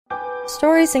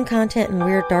Stories and content in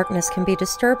Weird Darkness can be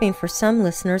disturbing for some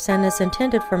listeners and is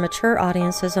intended for mature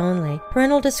audiences only.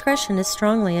 Parental discretion is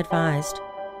strongly advised.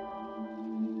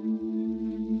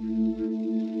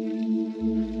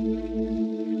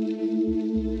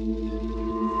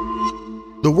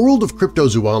 The world of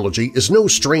cryptozoology is no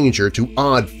stranger to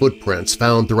odd footprints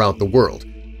found throughout the world,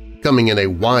 coming in a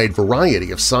wide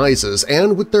variety of sizes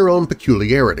and with their own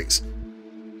peculiarities.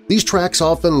 These tracks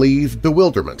often leave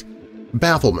bewilderment,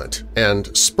 bafflement,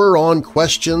 and spur on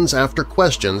questions after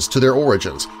questions to their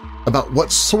origins about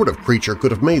what sort of creature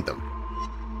could have made them.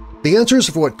 The answers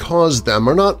for what caused them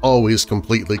are not always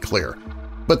completely clear,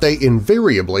 but they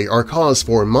invariably are cause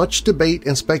for much debate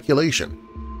and speculation.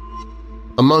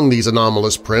 Among these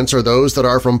anomalous prints are those that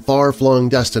are from far-flung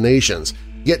destinations,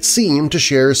 yet seem to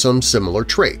share some similar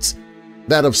traits,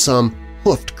 that of some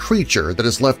hoofed creature that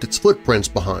has left its footprints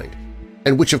behind,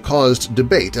 and which have caused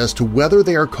debate as to whether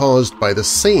they are caused by the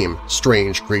same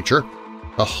strange creature,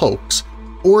 a hoax,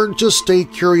 or just a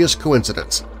curious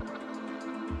coincidence.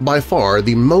 By far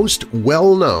the most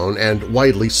well-known and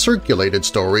widely circulated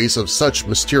stories of such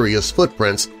mysterious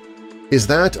footprints is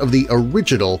that of the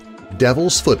original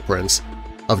Devil's Footprints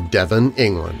of Devon,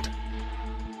 England.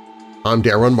 I'm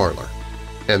Darren Marlar,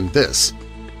 and this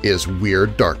is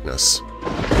Weird Darkness.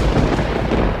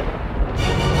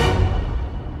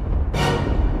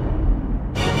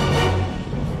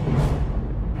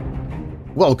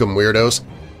 Welcome, Weirdos!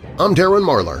 I'm Darren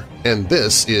Marlar, and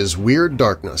this is Weird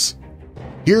Darkness.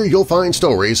 Here you'll find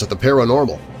stories of the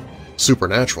paranormal,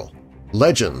 supernatural,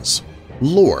 legends,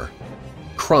 lore,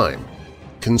 crime,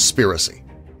 conspiracy,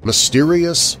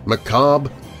 mysterious, macabre,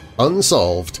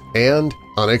 unsolved, and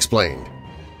unexplained.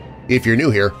 If you're new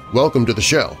here, welcome to the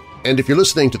show, and if you're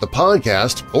listening to the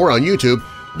podcast or on YouTube,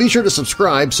 be sure to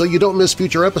subscribe so you don't miss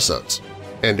future episodes.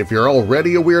 And if you're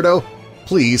already a weirdo,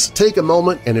 please take a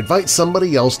moment and invite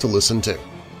somebody else to listen to.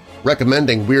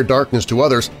 Recommending Weird Darkness to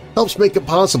others helps make it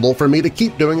possible for me to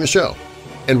keep doing the show.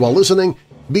 And while listening,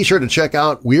 be sure to check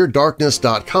out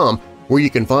WeirdDarkness.com where you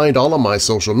can find all of my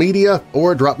social media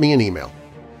or drop me an email.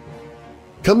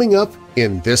 Coming up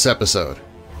in this episode.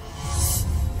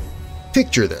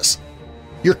 Picture this.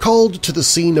 You're called to the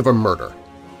scene of a murder.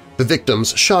 The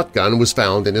victim's shotgun was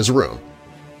found in his room.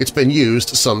 It's been used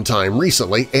some time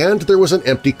recently, and there was an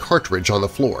empty cartridge on the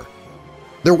floor.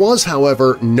 There was,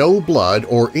 however, no blood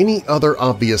or any other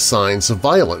obvious signs of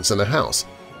violence in the house.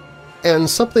 And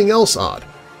something else odd.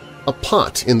 A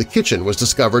pot in the kitchen was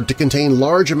discovered to contain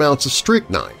large amounts of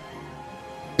strychnine.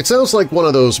 It sounds like one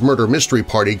of those murder mystery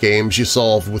party games you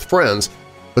solve with friends,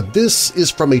 but this is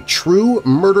from a true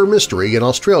murder mystery in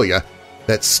Australia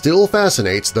that still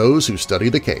fascinates those who study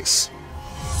the case.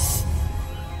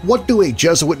 What do a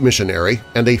Jesuit missionary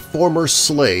and a former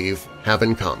slave have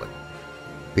in common?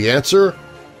 The answer?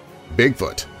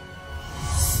 Bigfoot.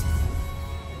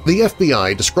 The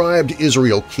FBI described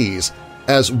Israel Keyes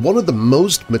as one of the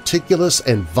most meticulous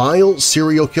and vile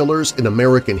serial killers in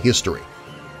American history.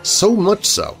 So much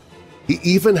so, he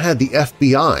even had the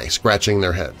FBI scratching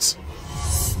their heads.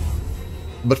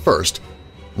 But first,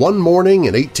 one morning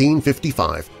in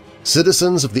 1855,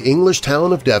 citizens of the English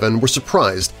town of Devon were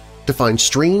surprised to find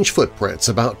strange footprints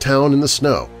about town in the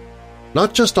snow,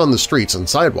 not just on the streets and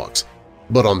sidewalks,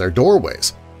 but on their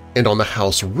doorways and on the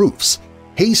house roofs,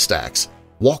 haystacks,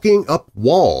 walking up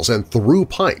walls and through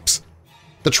pipes.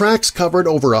 The tracks covered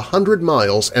over 100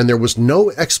 miles and there was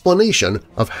no explanation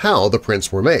of how the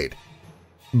prints were made.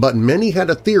 But many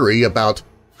had a theory about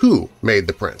who made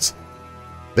the prints.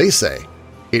 They say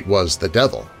it was the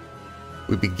devil.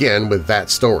 We begin with that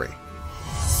story.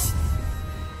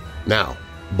 Now,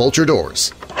 bolt your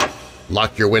doors,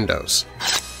 lock your windows,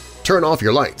 turn off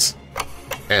your lights,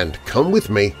 and come with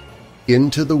me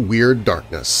into the Weird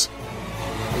Darkness.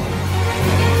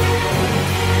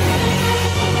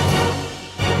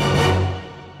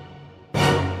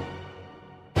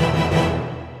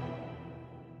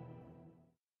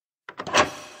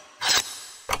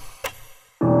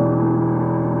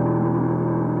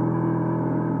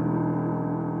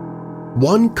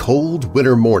 One cold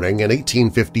winter morning in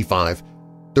 1855,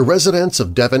 the residents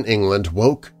of Devon, England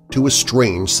woke to a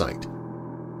strange sight.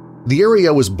 The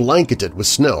area was blanketed with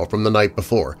snow from the night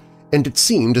before, and it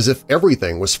seemed as if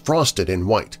everything was frosted in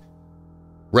white.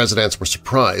 Residents were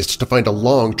surprised to find a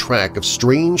long track of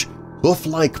strange,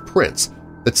 hoof-like prints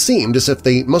that seemed as if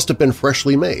they must have been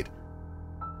freshly made.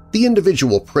 The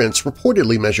individual prints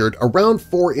reportedly measured around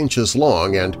 4 inches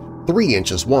long and 3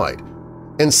 inches wide,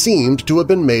 and seemed to have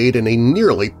been made in a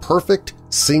nearly perfect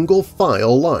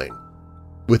single-file line,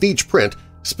 with each print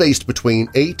spaced between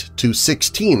 8 to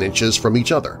 16 inches from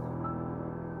each other.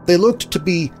 They looked to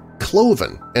be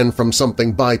cloven and from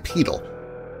something bipedal.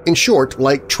 In short,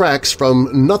 like tracks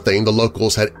from nothing the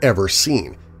locals had ever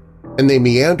seen, and they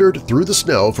meandered through the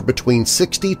snow for between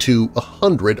 60 to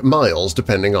 100 miles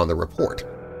depending on the report.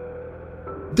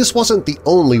 This wasn't the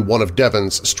only one of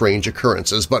Devon's strange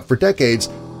occurrences, but for decades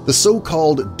the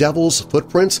so-called Devil's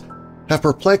Footprints have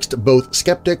perplexed both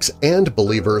skeptics and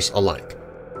believers alike.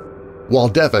 While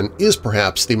Devon is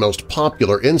perhaps the most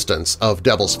popular instance of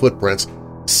Devil's Footprints,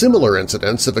 similar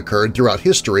incidents have occurred throughout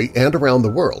history and around the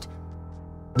world.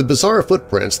 The bizarre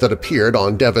footprints that appeared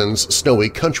on Devon's snowy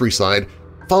countryside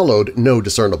followed no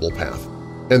discernible path,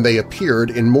 and they appeared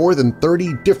in more than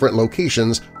 30 different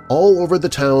locations all over the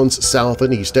town's south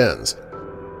and east ends.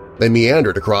 They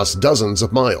meandered across dozens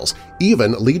of miles,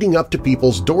 even leading up to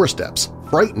people's doorsteps,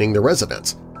 frightening the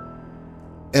residents.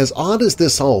 As odd as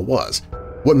this all was,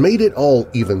 what made it all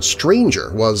even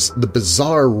stranger was the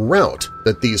bizarre route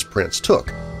that these prints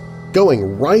took,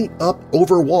 going right up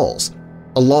over walls,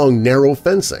 along narrow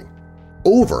fencing,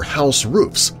 over house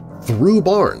roofs, through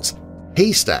barns,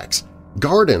 haystacks,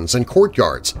 gardens and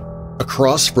courtyards,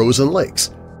 across frozen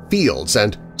lakes, fields,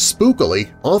 and spookily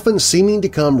often seeming to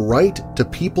come right to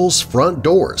people's front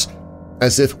doors,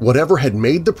 as if whatever had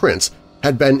made the prints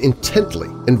had been intently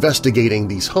investigating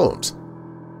these homes.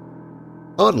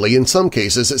 Oddly, in some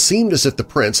cases it seemed as if the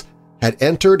prints had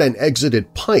entered and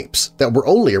exited pipes that were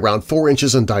only around 4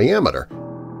 inches in diameter,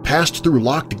 passed through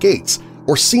locked gates,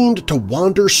 or seemed to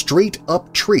wander straight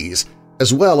up trees,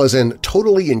 as well as in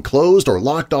totally enclosed or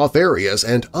locked-off areas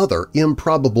and other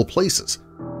improbable places.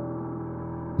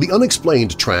 The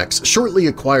unexplained tracks shortly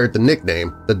acquired the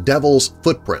nickname the Devil's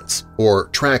Footprints, or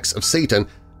Tracks of Satan,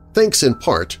 thanks in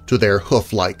part to their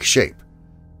hoof-like shape.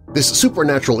 This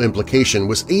supernatural implication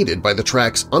was aided by the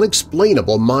track's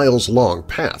unexplainable miles-long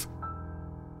path.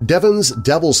 Devon's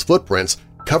Devil's Footprints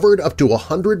covered up to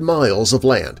 100 miles of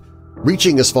land,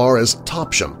 reaching as far as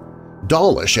Topsham,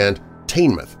 Dawlish, and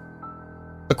Teignmouth.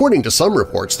 According to some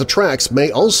reports, the tracks may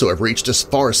also have reached as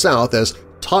far south as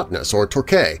Totnes or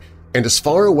Torquay, and as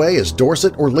far away as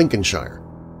Dorset or Lincolnshire.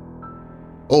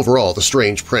 Overall, the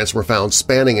strange prints were found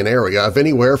spanning an area of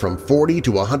anywhere from 40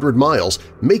 to 100 miles,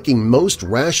 making most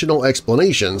rational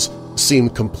explanations seem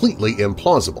completely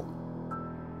implausible.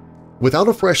 Without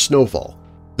a fresh snowfall,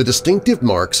 the distinctive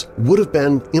marks would have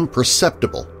been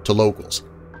imperceptible to locals.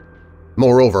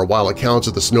 Moreover, while accounts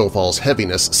of the snowfall's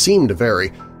heaviness seem to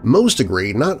vary, most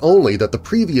agree not only that the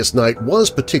previous night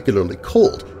was particularly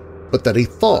cold, but that a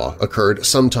thaw occurred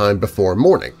sometime before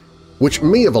morning, which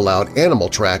may have allowed animal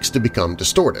tracks to become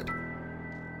distorted.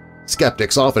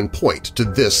 Skeptics often point to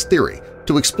this theory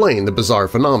to explain the bizarre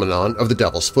phenomenon of the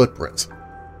Devil's Footprints.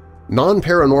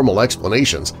 Non-paranormal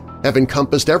explanations have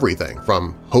encompassed everything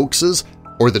from hoaxes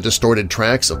or the distorted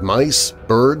tracks of mice,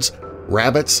 birds,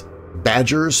 rabbits,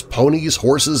 badgers, ponies,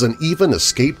 horses, and even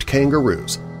escaped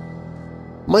kangaroos.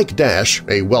 Mike Dash,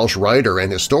 a Welsh writer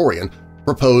and historian,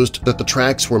 proposed that the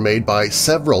tracks were made by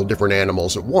several different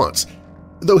animals at once,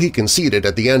 though he conceded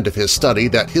at the end of his study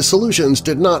that his solutions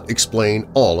did not explain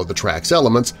all of the track's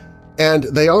elements, and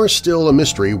they are still a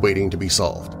mystery waiting to be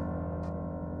solved.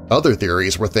 Other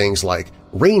theories were things like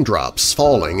raindrops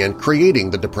falling and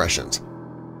creating the depressions,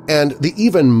 and the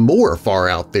even more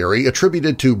far-out theory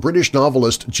attributed to British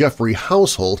novelist Geoffrey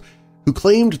Household, who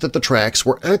claimed that the tracks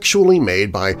were actually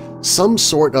made by some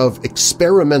sort of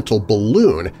experimental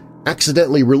balloon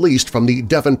accidentally released from the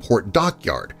Devonport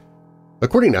dockyard.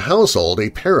 According to Household, a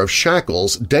pair of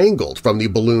shackles dangled from the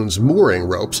balloon's mooring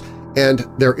ropes, and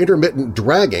their intermittent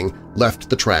dragging left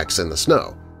the tracks in the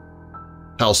snow.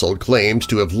 Household claimed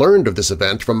to have learned of this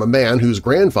event from a man whose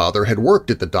grandfather had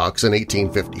worked at the docks in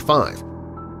 1855.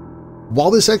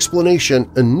 While this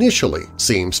explanation initially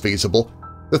seems feasible,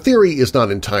 the theory is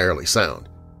not entirely sound.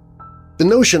 The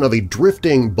notion of a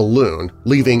drifting balloon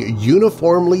leaving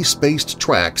uniformly spaced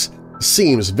tracks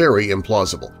seems very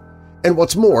implausible, and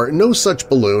what's more, no such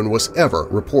balloon was ever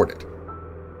reported.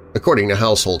 According to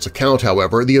Household's account,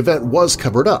 however, the event was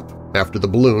covered up after the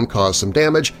balloon caused some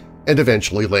damage and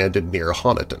eventually landed near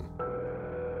Honiton.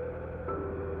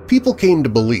 People came to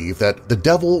believe that the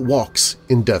devil walks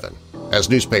in Devon, as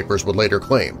newspapers would later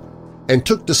claim, and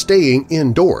took to staying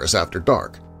indoors after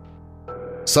dark.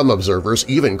 Some observers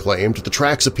even claimed the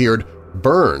tracks appeared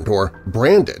burned or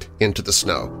branded into the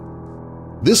snow.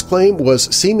 This claim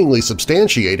was seemingly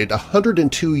substantiated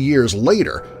 102 years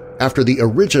later after the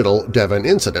original Devon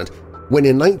incident, when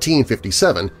in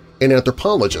 1957 an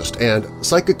anthropologist and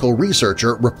psychical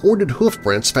researcher reported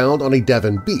hoofprints found on a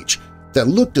Devon beach that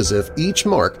looked as if each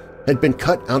mark had been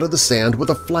cut out of the sand with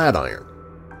a flat iron.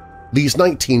 These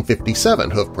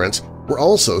 1957 hoofprints were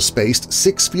also spaced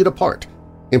 6 feet apart,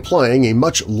 implying a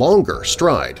much longer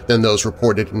stride than those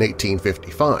reported in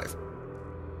 1855.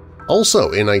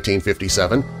 Also in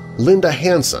 1957, Linda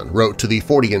Hansen wrote to the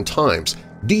Fortean Times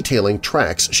detailing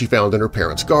tracks she found in her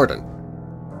parents' garden.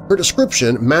 Her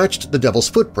description matched the devil's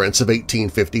footprints of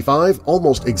 1855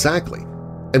 almost exactly,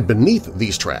 and beneath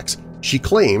these tracks she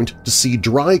claimed to see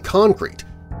dry concrete,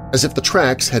 as if the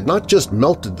tracks had not just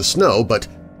melted the snow but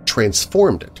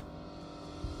transformed it.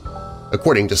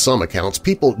 According to some accounts,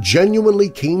 people genuinely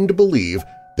came to believe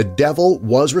the devil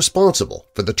was responsible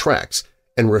for the tracks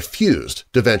and refused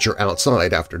to venture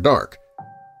outside after dark.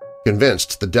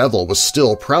 Convinced the devil was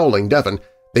still prowling Devon,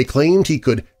 they claimed he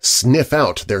could sniff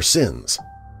out their sins.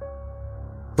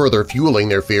 Further fueling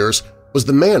their fears was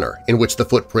the manner in which the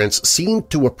footprints seemed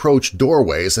to approach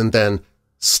doorways and then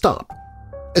stop,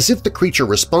 as if the creature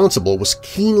responsible was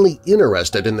keenly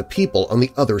interested in the people on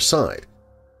the other side.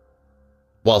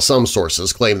 While some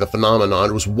sources claim the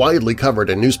phenomenon was widely covered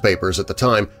in newspapers at the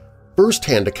time,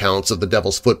 first-hand accounts of the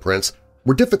devil's footprints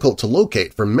were difficult to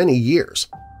locate for many years.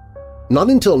 Not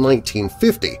until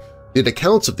 1950 did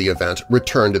accounts of the event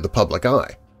return to the public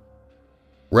eye.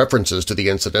 References to the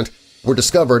incident were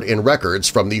discovered in records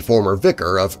from the former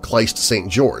vicar of Kleist St.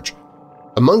 George.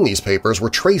 Among these papers were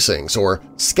tracings or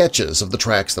sketches of the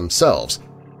tracks themselves,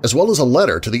 as well as a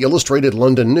letter to the Illustrated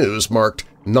London News marked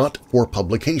 "Not for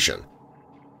Publication."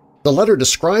 The letter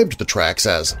described the tracks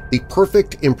as the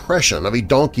perfect impression of a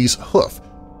donkey's hoof,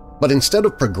 but instead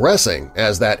of progressing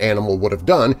as that animal would have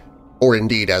done, or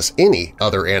indeed as any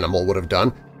other animal would have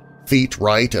done, feet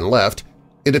right and left,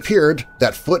 it appeared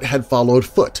that foot had followed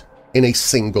foot in a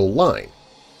single line.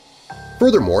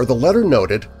 Furthermore, the letter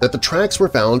noted that the tracks were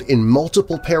found in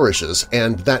multiple parishes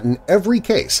and that in every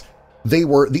case they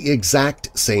were the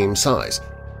exact same size,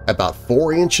 about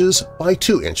 4 inches by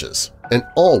 2 inches, and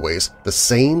always the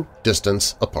same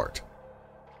distance apart.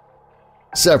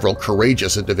 Several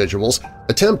courageous individuals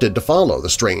attempted to follow the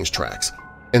strange tracks,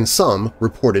 and some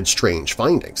reported strange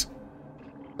findings.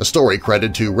 A story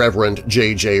credited to Reverend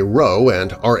J.J. Rowe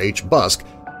and R.H. Busk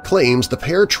claims the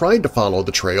pair tried to follow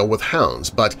the trail with hounds,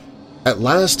 but at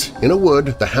last, in a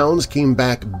wood, the hounds came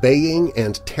back baying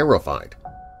and terrified.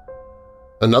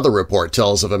 Another report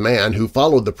tells of a man who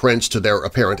followed the prints to their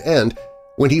apparent end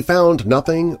when he found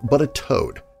nothing but a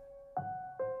toad.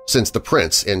 Since the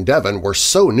prints in Devon were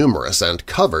so numerous and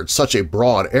covered such a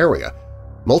broad area,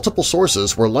 multiple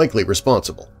sources were likely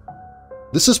responsible.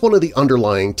 This is one of the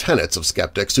underlying tenets of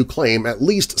skeptics who claim at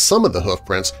least some of the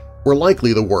hoofprints were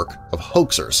likely the work of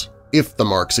hoaxers, if the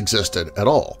marks existed at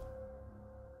all.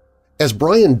 As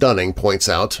Brian Dunning points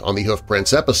out on the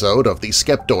Hoofprints episode of the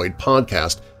Skeptoid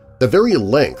podcast, the very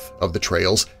length of the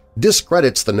trails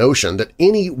discredits the notion that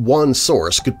any one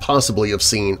source could possibly have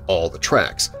seen all the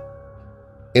tracks.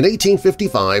 In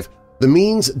 1855, the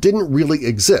means didn't really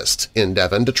exist in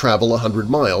Devon to travel 100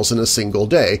 miles in a single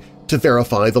day to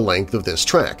verify the length of this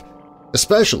track,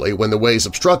 especially when the way is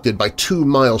obstructed by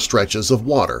 2-mile stretches of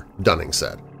water, Dunning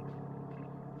said.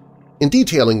 In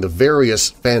detailing the various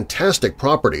fantastic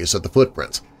properties of the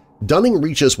footprints, Dunning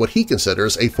reaches what he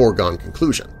considers a foregone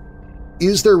conclusion.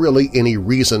 Is there really any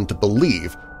reason to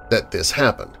believe that this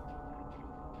happened?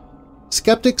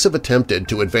 Skeptics have attempted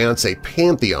to advance a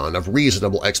pantheon of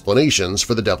reasonable explanations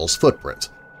for the devil's footprints.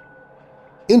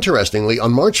 Interestingly,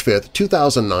 on March 5,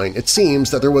 2009, it seems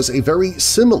that there was a very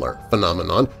similar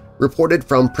phenomenon reported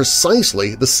from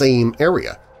precisely the same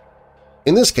area.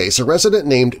 In this case, a resident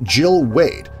named Jill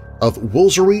Wade of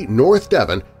Woolsey, North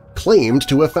Devon, claimed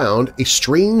to have found a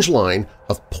strange line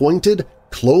of pointed,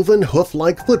 cloven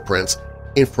hoof-like footprints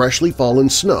in freshly fallen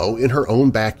snow in her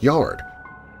own backyard.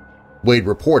 Wade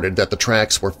reported that the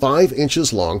tracks were 5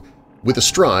 inches long with a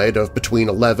stride of between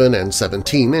 11 and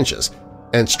 17 inches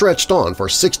and stretched on for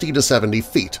 60 to 70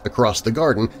 feet across the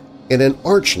garden in an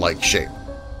arch-like shape,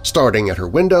 starting at her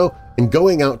window and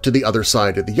going out to the other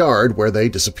side of the yard where they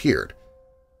disappeared.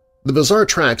 The bizarre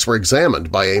tracks were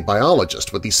examined by a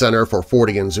biologist with the Center for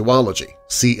Fortean Zoology,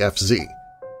 CFZ.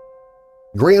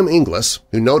 Graham Inglis,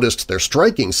 who noticed their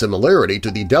striking similarity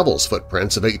to the devil's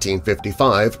footprints of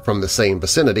 1855 from the same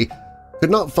vicinity,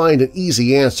 could not find an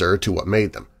easy answer to what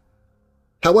made them.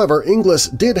 However, Inglis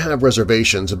did have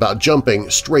reservations about jumping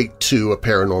straight to a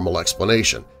paranormal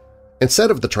explanation, and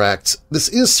said of the tracks, "This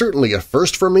is certainly a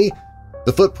first for me.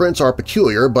 The footprints are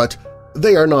peculiar, but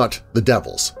they are not the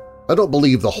devil's. I don't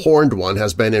believe the horned one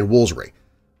has been in Woolsey.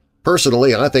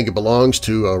 Personally, I think it belongs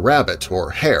to a rabbit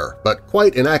or hare, but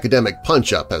quite an academic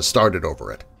punch-up has started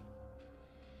over it."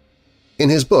 In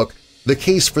his book, The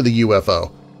Case for the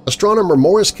UFO, astronomer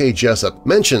Morris K. Jessup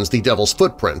mentions the devil's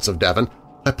footprints of Devon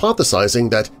hypothesizing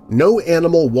that no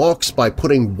animal walks by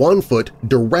putting one foot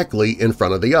directly in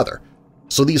front of the other,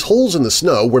 so these holes in the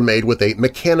snow were made with a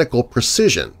mechanical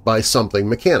precision by something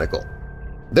mechanical.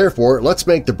 Therefore, let's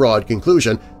make the broad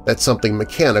conclusion that something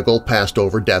mechanical passed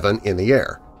over Devon in the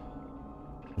air.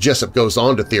 Jesuit goes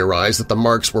on to theorize that the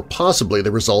marks were possibly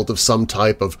the result of some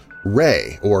type of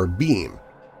ray or beam.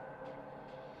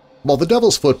 While the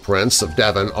Devil's footprints of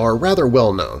Devon are rather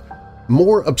well known,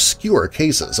 more obscure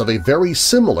cases of a very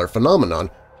similar phenomenon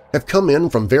have come in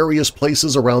from various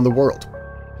places around the world.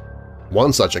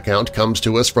 One such account comes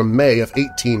to us from May of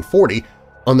 1840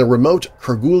 on the remote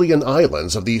Kerguelen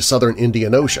Islands of the southern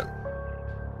Indian Ocean.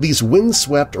 These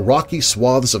windswept, rocky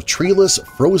swaths of treeless,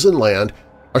 frozen land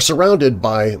are surrounded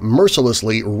by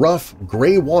mercilessly rough,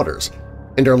 gray waters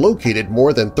and are located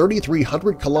more than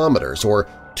 3,300 kilometers or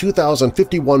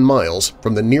 2,051 miles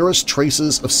from the nearest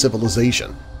traces of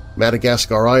civilization,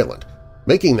 Madagascar Island,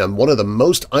 making them one of the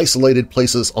most isolated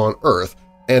places on Earth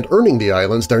and earning the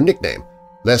islands their nickname,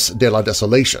 Les de la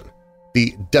Desolation,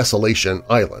 the Desolation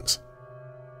Islands.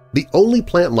 The only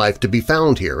plant life to be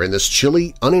found here in this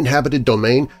chilly, uninhabited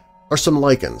domain are some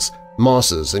lichens,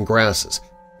 mosses, and grasses,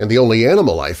 and the only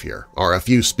animal life here are a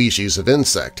few species of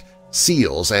insect,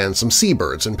 seals, and some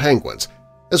seabirds and penguins,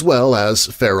 as well as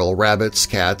feral rabbits,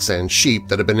 cats, and sheep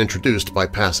that have been introduced by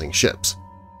passing ships.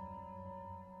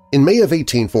 In May of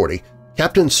 1840,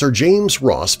 Captain Sir James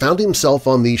Ross found himself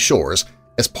on these shores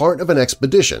as part of an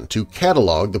expedition to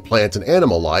catalog the plant and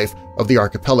animal life of the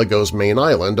archipelago's main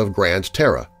island of Grande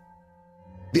Terre.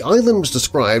 The island was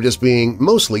described as being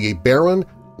mostly a barren,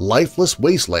 lifeless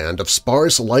wasteland of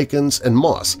sparse lichens and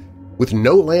moss, with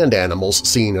no land animals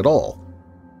seen at all.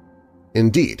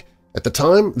 Indeed, at the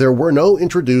time there were no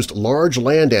introduced large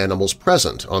land animals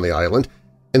present on the island,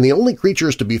 and the only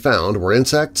creatures to be found were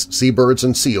insects, seabirds,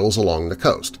 and seals along the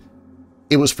coast.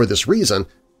 It was for this reason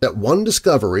that one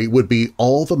discovery would be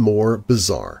all the more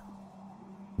bizarre.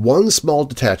 One small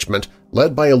detachment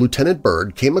led by a Lieutenant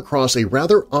Byrd came across a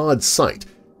rather odd sight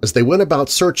as they went about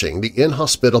searching the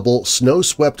inhospitable,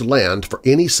 snow-swept land for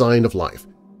any sign of life.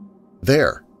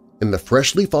 There, in the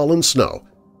freshly fallen snow,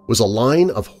 was a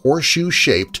line of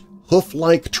horseshoe-shaped,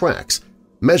 hoof-like tracks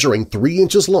measuring 3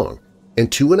 inches long and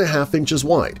 2.5 inches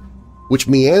wide, which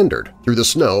meandered through the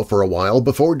snow for a while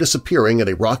before disappearing at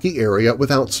a rocky area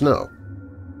without snow.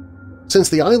 Since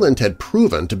the island had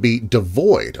proven to be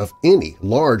devoid of any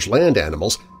large land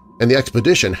animals and the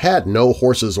expedition had no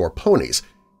horses or ponies,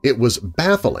 it was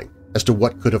baffling as to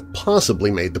what could have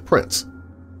possibly made the prints.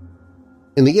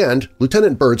 In the end,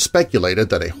 Lieutenant Byrd speculated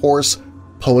that a horse,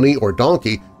 pony, or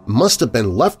donkey must have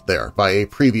been left there by a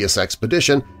previous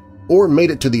expedition or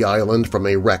made it to the island from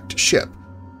a wrecked ship.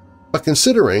 But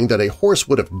considering that a horse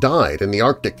would have died in the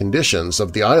Arctic conditions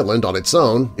of the island on its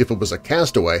own if it was a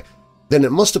castaway, then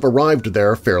it must have arrived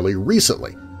there fairly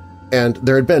recently, and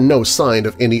there had been no sign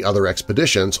of any other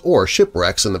expeditions or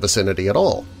shipwrecks in the vicinity at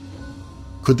all.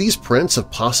 Could these prints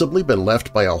have possibly been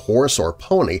left by a horse or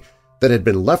pony that had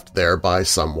been left there by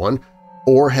someone,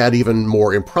 or had even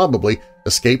more improbably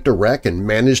escaped a wreck and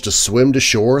managed to swim to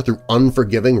shore through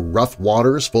unforgiving rough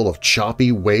waters full of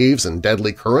choppy waves and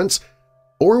deadly currents?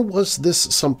 Or was this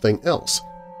something else?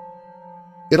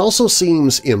 It also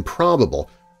seems improbable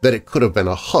that it could have been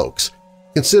a hoax,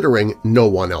 considering no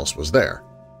one else was there.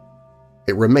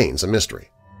 It remains a mystery.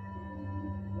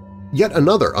 Yet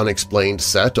another unexplained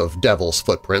set of devil's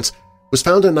footprints was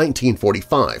found in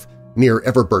 1945 near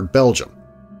Everberg, Belgium.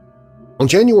 On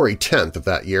January 10th of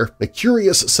that year, a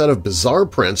curious set of bizarre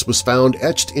prints was found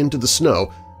etched into the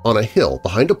snow on a hill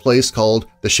behind a place called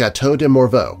the Château de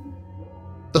Morveau.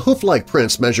 The hoof-like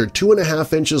prints measured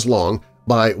 2.5 inches long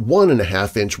by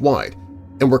 1.5 inch wide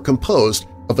and were composed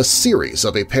of a series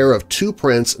of a pair of 2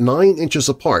 prints 9 inches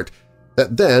apart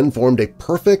that then formed a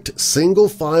perfect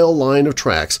single-file line of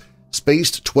tracks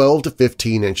spaced 12 to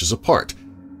 15 inches apart,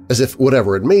 as if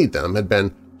whatever had made them had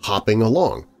been hopping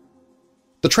along.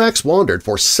 The tracks wandered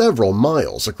for several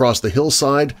miles across the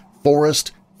hillside,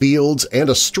 forest, fields, and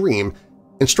a stream,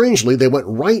 and strangely they went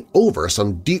right over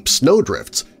some deep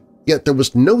snowdrifts, yet there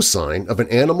was no sign of an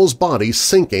animal's body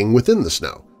sinking within the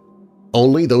snow,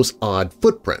 only those odd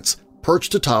footprints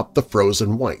perched atop the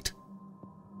frozen white.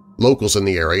 Locals in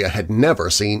the area had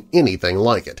never seen anything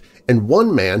like it, and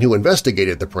one man who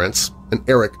investigated the prints, an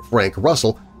Eric Frank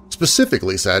Russell,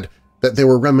 specifically said that they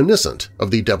were reminiscent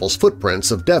of the Devil's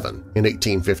Footprints of Devon in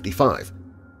 1855.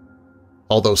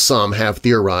 Although some have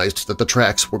theorized that the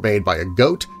tracks were made by a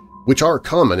goat, which are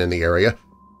common in the area,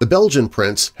 the Belgian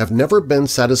prints have never been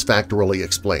satisfactorily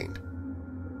explained.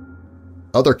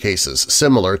 Other cases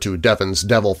similar to Devon's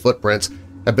devil footprints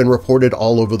have been reported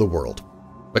all over the world.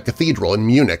 a cathedral in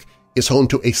Munich, is home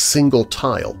to a single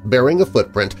tile bearing a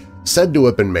footprint said to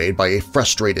have been made by a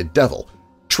frustrated devil,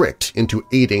 tricked into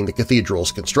aiding the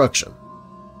cathedral's construction.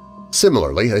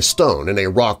 Similarly, a stone in a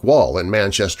rock wall in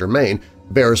Manchester, Maine,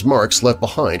 bears marks left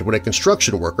behind when a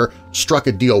construction worker struck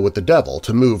a deal with the devil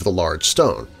to move the large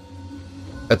stone.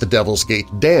 At the Devil's Gate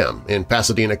Dam in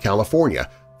Pasadena, California,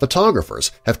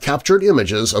 photographers have captured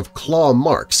images of claw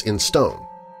marks in stone.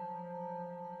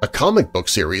 A comic book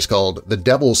series called The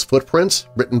Devil's Footprints,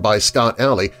 written by Scott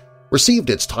Alley, received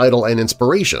its title and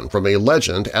inspiration from a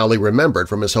legend Alley remembered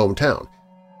from his hometown.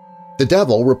 The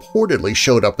devil reportedly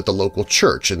showed up at the local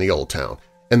church in the old town,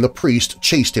 and the priest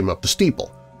chased him up the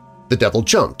steeple. The devil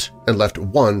jumped and left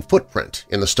one footprint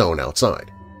in the stone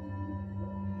outside.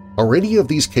 Are any of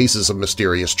these cases of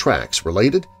mysterious tracks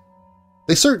related?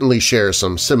 They certainly share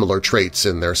some similar traits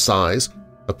in their size,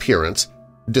 appearance,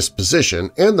 disposition,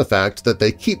 and the fact that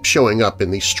they keep showing up in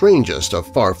the strangest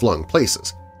of far-flung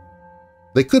places.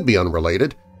 They could be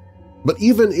unrelated, but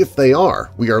even if they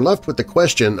are, we are left with the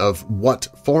question of what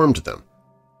formed them.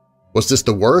 Was this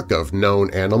the work of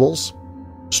known animals,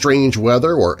 strange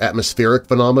weather or atmospheric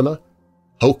phenomena,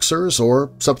 hoaxers,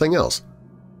 or something else?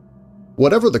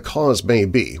 Whatever the cause may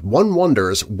be, one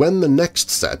wonders when the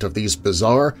next set of these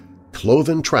bizarre,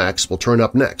 cloven tracks will turn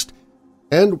up next,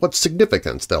 and what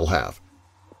significance they'll have.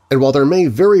 And while there may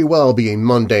very well be a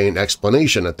mundane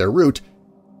explanation at their root,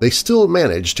 they still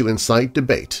manage to incite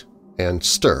debate and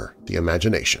stir the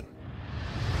imagination.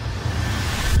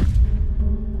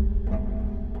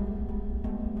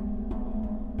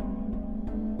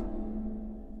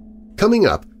 Coming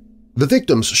up, the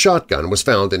victim's shotgun was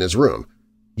found in his room,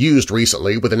 used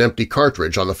recently with an empty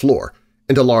cartridge on the floor,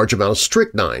 and a large amount of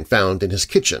strychnine found in his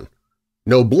kitchen.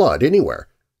 No blood anywhere.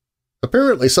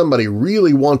 Apparently somebody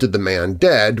really wanted the man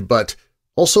dead, but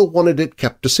also wanted it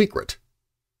kept a secret.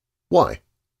 Why?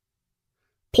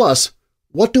 Plus,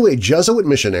 what do a Jesuit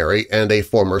missionary and a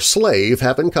former slave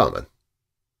have in common?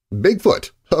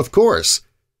 Bigfoot, of course!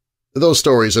 Those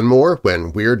stories and more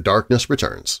when Weird Darkness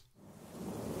returns.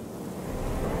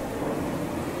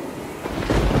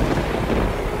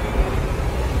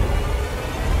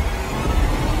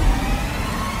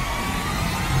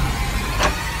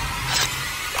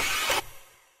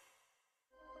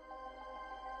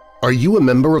 Are you a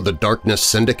member of the Darkness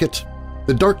Syndicate?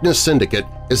 The Darkness Syndicate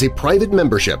is a private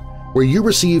membership where you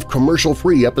receive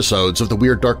commercial-free episodes of the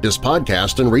Weird Darkness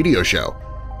podcast and radio show,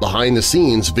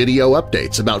 behind-the-scenes video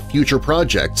updates about future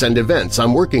projects and events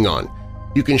I'm working on.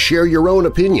 You can share your own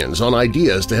opinions on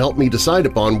ideas to help me decide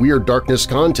upon Weird Darkness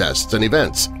contests and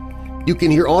events. You can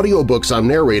hear audiobooks I'm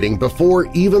narrating before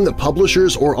even the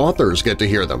publishers or authors get to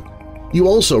hear them. You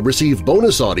also receive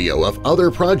bonus audio of other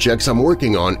projects I'm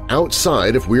working on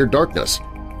outside of Weird Darkness.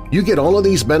 You get all of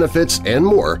these benefits and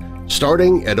more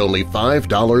starting at only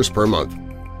 $5 per month.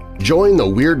 Join the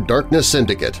Weird Darkness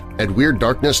Syndicate at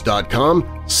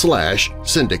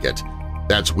WeirdDarkness.com/syndicate.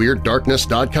 That's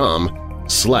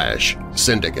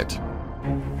WeirdDarkness.com/syndicate.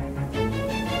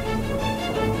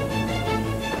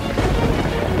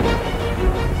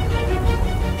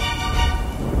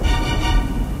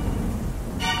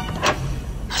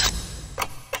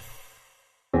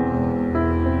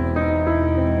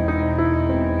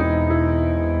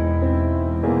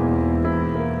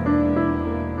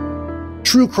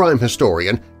 True crime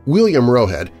historian William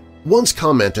Roehead once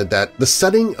commented that the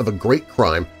setting of a great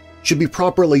crime should be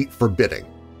properly forbidding.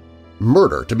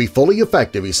 Murder, to be fully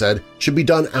effective, he said, should be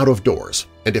done out of doors,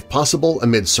 and if possible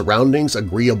amid surroundings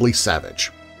agreeably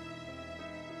savage.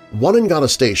 Wonnangatta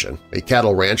Station, a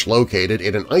cattle ranch located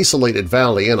in an isolated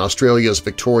valley in Australia's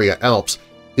Victoria Alps,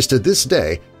 is to this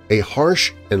day a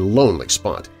harsh and lonely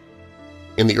spot.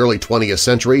 In the early 20th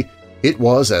century, it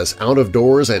was as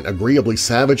out-of-doors and agreeably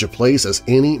savage a place as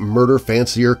any murder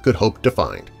fancier could hope to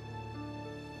find.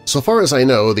 So far as I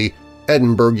know, the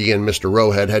Edinburghian Mr.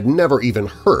 Roehead had never even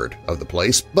heard of the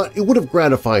place, but it would have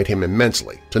gratified him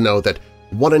immensely to know that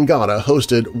Wonnangatta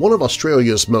hosted one of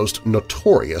Australia's most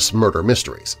notorious murder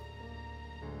mysteries.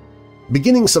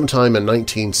 Beginning sometime in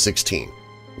 1916,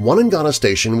 Wonnangatta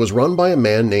Station was run by a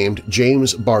man named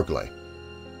James Barclay.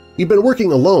 He'd been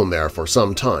working alone there for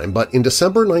some time, but in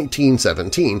December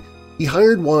 1917 he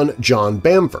hired one John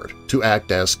Bamford to act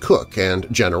as cook and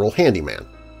general handyman.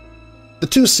 The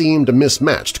two seemed a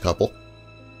mismatched couple.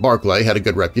 Barclay had a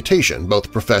good reputation,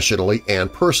 both professionally and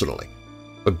personally,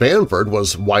 but Bamford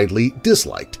was widely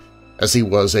disliked, as he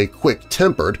was a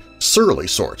quick-tempered, surly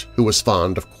sort who was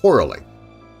fond of quarreling.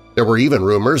 There were even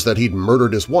rumors that he'd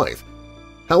murdered his wife.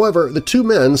 However, the two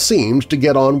men seemed to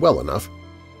get on well enough.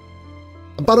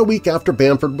 About a week after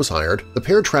Bamford was hired, the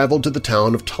pair traveled to the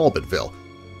town of Talbotville.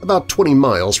 about 20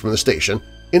 miles from the station,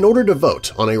 in order to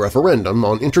vote on a referendum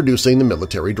on introducing the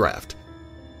military draft.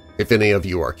 If any of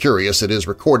you are curious, it is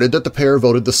recorded that the pair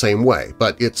voted the same way,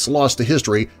 but it's lost to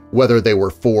history whether they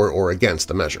were for or against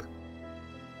the measure.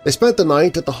 They spent the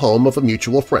night at the home of a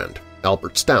mutual friend,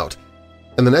 Albert Stout,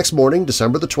 and the next morning,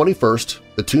 December the 21st,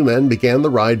 the two men began the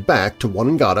ride back to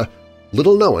Wonnangatta,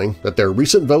 little knowing that their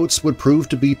recent votes would prove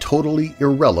to be totally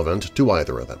irrelevant to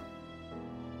either of them.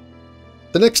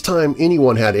 The next time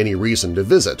anyone had any reason to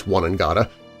visit Wonnangatta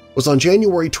was on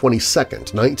January 22,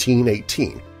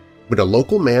 1918, when a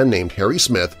local man named Harry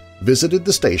Smith visited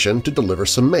the station to deliver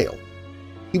some mail.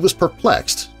 He was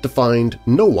perplexed to find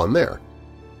no one there.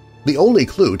 The only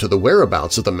clue to the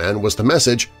whereabouts of the men was the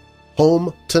message,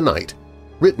 "Home tonight,"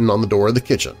 written on the door of the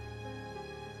kitchen.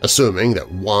 Assuming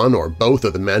that one or both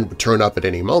of the men would turn up at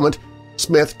any moment,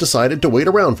 Smith decided to wait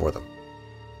around for them.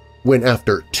 When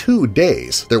after 2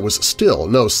 days there was still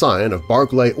no sign of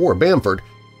Barclay or Bamford,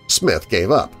 Smith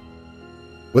gave up.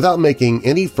 Without making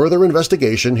any further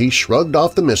investigation, he shrugged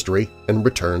off the mystery and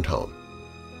returned home.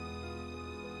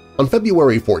 On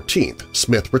February 14th,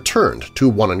 Smith returned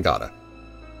to Wonnangatta.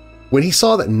 When he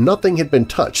saw that nothing had been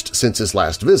touched since his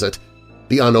last visit,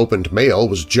 the unopened mail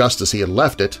was just as he had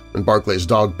left it, and Barclay's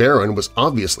dog Baron was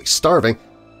obviously starving,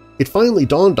 it finally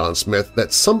dawned on Smith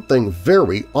that something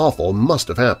very awful must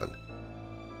have happened.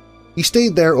 He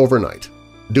stayed there overnight,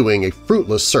 doing a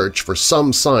fruitless search for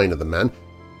some sign of the men,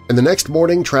 and the next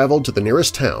morning traveled to the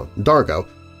nearest town, Dargo,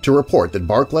 to report that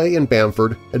Barclay and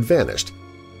Bamford had vanished.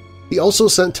 He also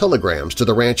sent telegrams to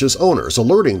the ranch's owners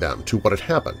alerting them to what had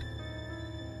happened.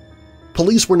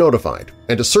 Police were notified,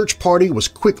 and a search party was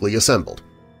quickly assembled.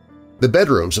 The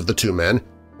bedrooms of the two men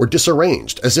were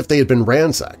disarranged as if they had been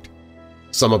ransacked.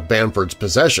 Some of Bamford's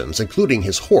possessions, including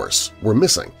his horse, were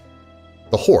missing.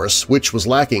 The horse, which was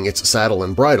lacking its saddle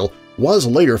and bridle, was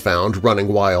later found running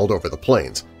wild over the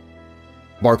plains.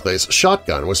 Barclay's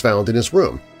shotgun was found in his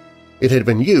room. It had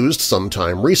been used some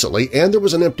time recently, and there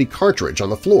was an empty cartridge on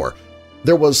the floor.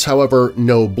 There was, however,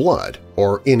 no blood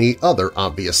or any other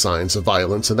obvious signs of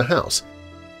violence in the house.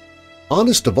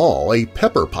 Oddest of all, a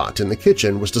pepper pot in the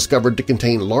kitchen was discovered to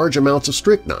contain large amounts of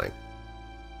strychnine.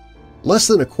 Less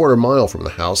than a quarter mile from the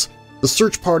house, the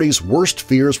search party's worst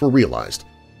fears were realized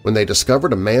when they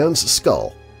discovered a man's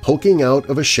skull poking out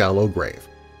of a shallow grave.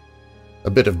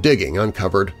 A bit of digging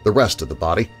uncovered the rest of the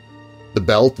body. The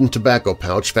belt and tobacco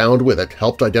pouch found with it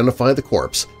helped identify the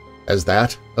corpse as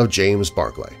that of James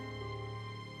Barclay.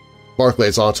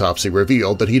 Barclay's autopsy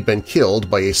revealed that he'd been killed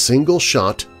by a single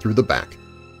shot through the back.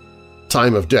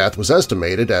 Time of death was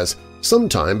estimated as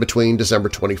sometime between December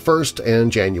 21st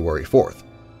and January 4th.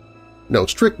 No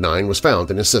strychnine was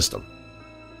found in his system.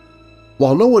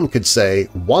 While no one could say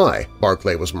why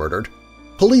Barclay was murdered,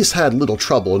 police had little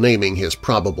trouble naming his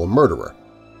probable murderer,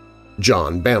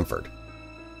 John Bamford.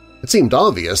 It seemed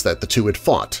obvious that the two had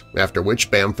fought, after which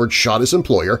Bamford shot his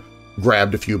employer,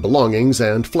 grabbed a few belongings,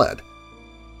 and fled.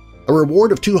 A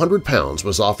reward of £200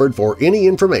 was offered for any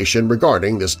information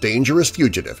regarding this dangerous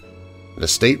fugitive, and a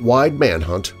statewide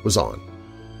manhunt was on.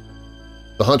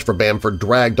 The hunt for Bamford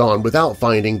dragged on without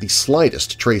finding the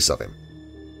slightest trace of him.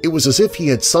 It was as if he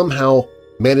had somehow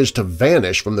managed to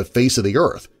vanish from the face of the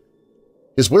earth.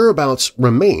 His whereabouts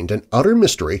remained an utter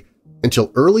mystery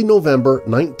until early November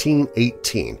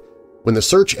 1918, when the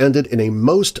search ended in a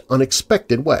most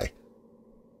unexpected way.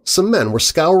 Some men were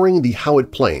scouring the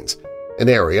Howitt Plains, an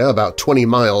area about 20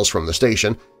 miles from the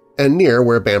station and near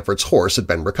where Bamford's horse had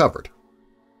been recovered.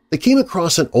 They came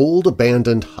across an old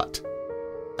abandoned hut.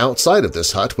 Outside of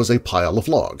this hut was a pile of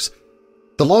logs.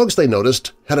 The logs, they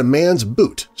noticed, had a man's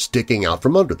boot sticking out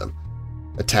from under them.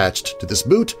 Attached to this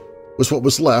boot was what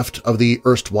was left of the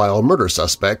erstwhile murder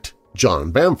suspect,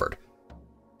 John Bamford.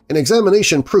 An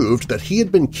examination proved that he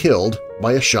had been killed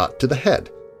by a shot to the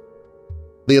head.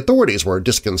 The authorities were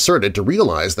disconcerted to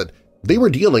realize that they were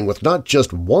dealing with not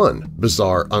just one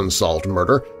bizarre unsolved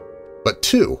murder, but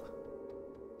two.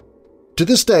 To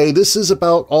this day, this is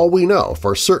about all we know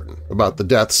for certain about the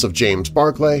deaths of James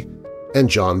Barclay and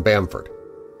John Bamford.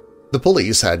 The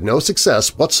police had no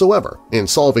success whatsoever in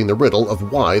solving the riddle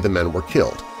of why the men were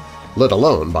killed, let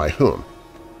alone by whom.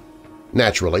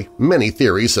 Naturally, many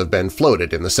theories have been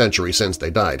floated in the century since they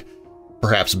died.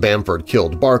 Perhaps Bamford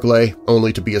killed Barclay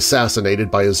only to be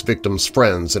assassinated by his victim's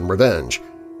friends in revenge.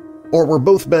 Or were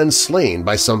both men slain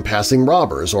by some passing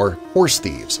robbers or horse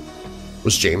thieves?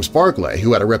 Was James Barclay,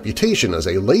 who had a reputation as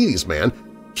a ladies' man,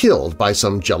 killed by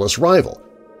some jealous rival,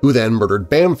 who then murdered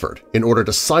Bamford in order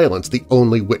to silence the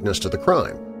only witness to the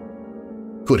crime?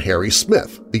 Could Harry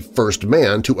Smith, the first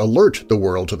man to alert the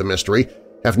world to the mystery,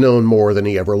 have known more than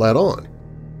he ever let on?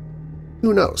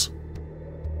 Who knows?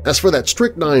 As for that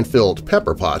strychnine-filled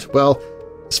pepper pot, well,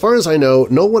 as far as I know,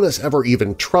 no one has ever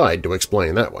even tried to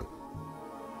explain that one.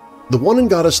 The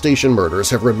Wonnangatta Station murders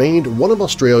have remained one of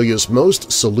Australia's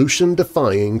most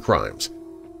solution-defying crimes.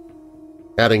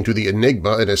 Adding to the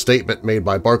enigma in a statement made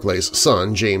by Barclay's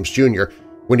son, James Jr.,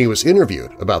 when he was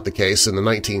interviewed about the case in the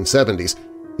 1970s,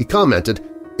 he commented,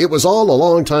 "It was all a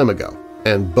long time ago,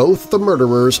 and both the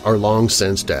murderers are long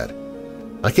since dead.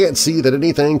 I can't see that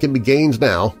anything can be gained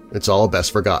now. It's all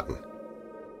best forgotten."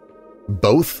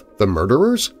 Both the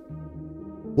murderers?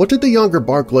 What did the younger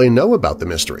Barclay know about the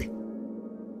mystery?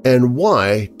 And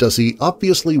why does he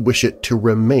obviously wish it to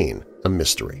remain a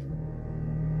mystery?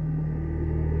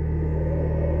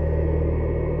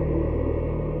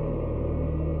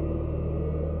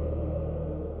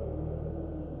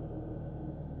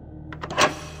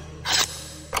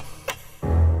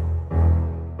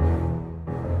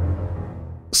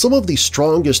 Some of the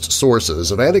strongest sources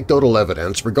of anecdotal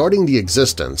evidence regarding the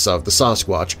existence of the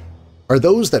Sasquatch are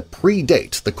those that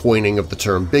predate the coining of the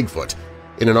term Bigfoot,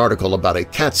 in an article about a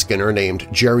cat skinner named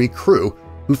Jerry Crew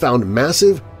who found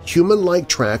massive, human-like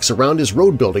tracks around his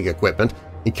road-building equipment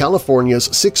in California's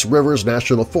Six Rivers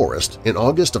National Forest in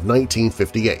August of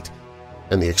 1958,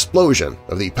 and the explosion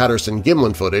of the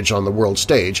Patterson-Gimlin footage on the world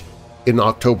stage in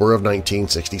October of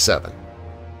 1967.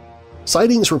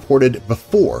 Sightings reported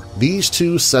before these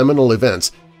two seminal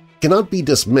events cannot be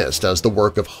dismissed as the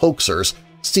work of hoaxers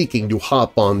seeking to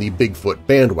hop on the Bigfoot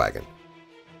bandwagon.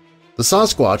 The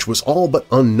Sasquatch was all but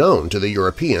unknown to the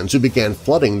Europeans who began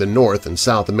flooding the North and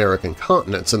South American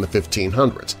continents in the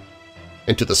 1500s,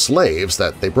 and to the slaves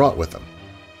that they brought with them.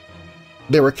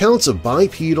 Their accounts of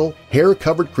bipedal,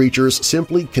 hair-covered creatures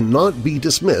simply cannot be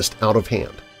dismissed out of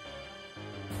hand.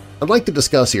 I'd like to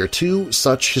discuss here two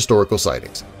such historical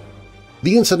sightings.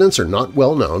 The incidents are not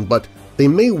well known, but they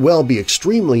may well be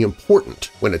extremely important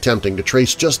when attempting to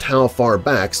trace just how far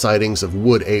back sightings of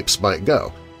wood apes might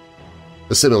go.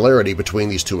 The similarity between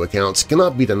these two accounts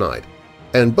cannot be denied,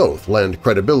 and both lend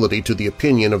credibility to the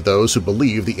opinion of those who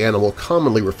believe the animal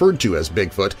commonly referred to as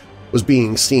Bigfoot was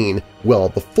being seen well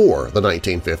before the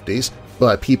 1950s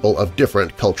by people of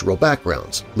different cultural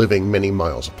backgrounds living many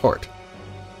miles apart.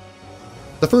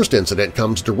 The first incident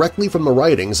comes directly from the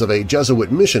writings of a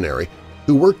Jesuit missionary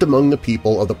who worked among the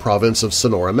people of the province of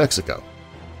Sonora, Mexico,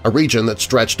 a region that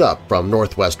stretched up from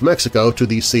northwest Mexico to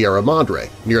the Sierra Madre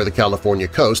near the California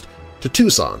coast to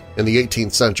Tucson in the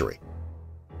 18th century.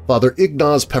 Father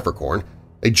Ignaz Pfefferkorn,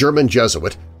 a German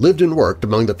Jesuit, lived and worked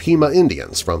among the Pima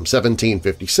Indians from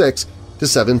 1756 to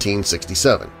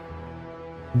 1767.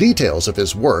 Details of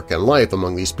his work and life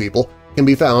among these people can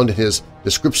be found in his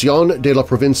Descripción de la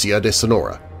Provincia de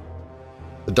Sonora.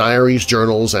 The diaries,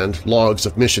 journals, and logs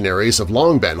of missionaries have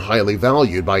long been highly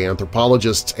valued by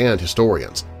anthropologists and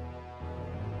historians.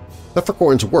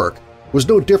 Pfefferkorn's work was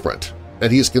no different,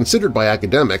 and he is considered by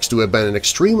academics to have been an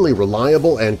extremely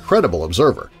reliable and credible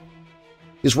observer.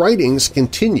 His writings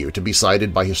continue to be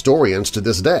cited by historians to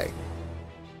this day.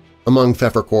 Among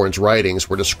Pfefferkorn's writings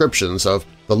were descriptions of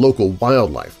the local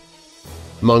wildlife.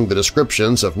 Among the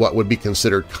descriptions of what would be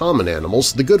considered common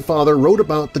animals, the good father wrote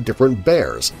about the different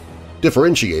bears,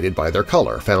 differentiated by their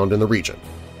color found in the region.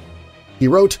 He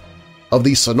wrote, "Of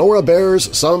the Sonora bears,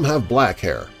 some have black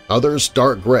hair, others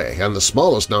dark gray, and the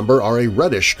smallest number are a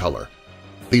reddish color.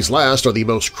 These last are the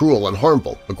most cruel and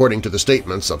harmful, according to the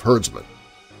statements of herdsmen."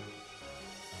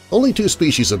 Only two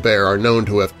species of bear are known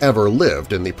to have ever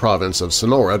lived in the province of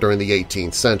Sonora during the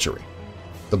 18th century,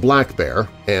 the black bear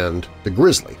and the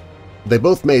grizzly. They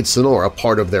both made Sonora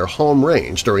part of their home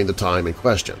range during the time in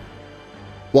question.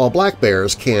 While black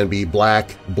bears can be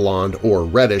black, blonde, or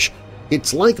reddish,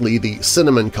 it's likely the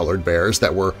cinnamon-colored bears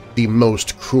that were the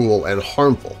most cruel and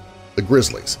harmful, the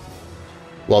grizzlies.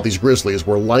 While these grizzlies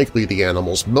were likely the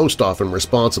animals most often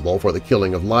responsible for the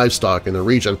killing of livestock in the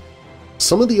region,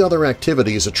 some of the other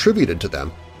activities attributed to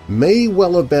them may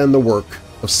well have been the work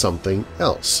of something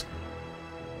else.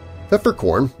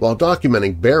 Pfefferkorn, while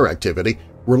documenting bear activity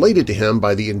related to him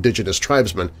by the indigenous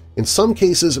tribesmen, in some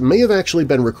cases may have actually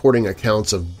been recording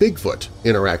accounts of Bigfoot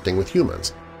interacting with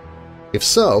humans. If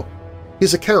so,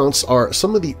 his accounts are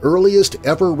some of the earliest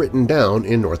ever written down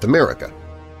in North America.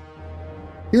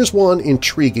 Here's one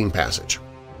intriguing passage.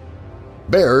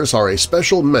 "Bears are a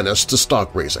special menace to stock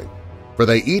raising, for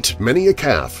they eat many a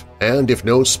calf, and if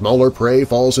no smaller prey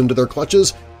falls into their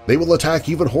clutches, they will attack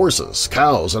even horses,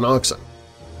 cows, and oxen.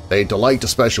 They delight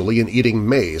especially in eating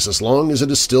maize as long as it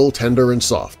is still tender and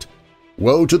soft.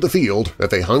 Woe to the field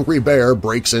if a hungry bear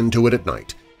breaks into it at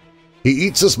night. He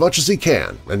eats as much as he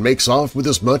can and makes off with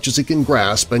as much as he can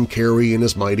grasp and carry in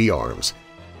his mighty arms.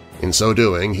 In so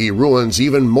doing, he ruins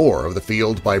even more of the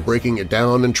field by breaking it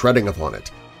down and treading upon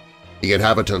it. The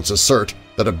inhabitants assert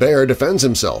that a bear defends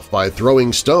himself by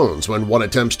throwing stones when one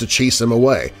attempts to chase him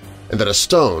away, and that a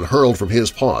stone hurled from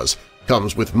his paws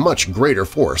comes with much greater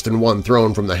force than one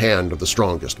thrown from the hand of the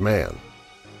strongest man.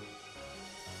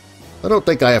 I don't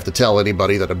think I have to tell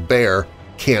anybody that a bear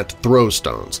can't throw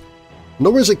stones,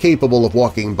 nor is it capable of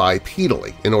walking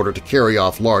bipedally in order to carry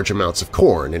off large amounts of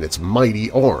corn in its mighty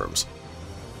arms.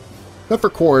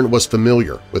 Peppercorn was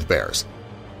familiar with bears.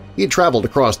 He had traveled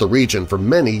across the region for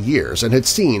many years and had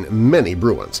seen many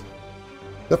Bruins.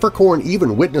 Peppercorn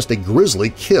even witnessed a grizzly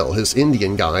kill his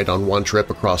Indian guide on one trip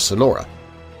across Sonora.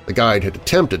 The guide had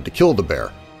attempted to kill the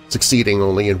bear, succeeding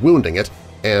only in wounding it,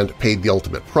 and paid the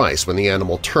ultimate price when the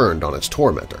animal turned on its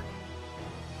tormentor.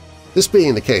 This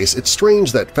being the case, it's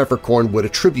strange that Peppercorn would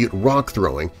attribute rock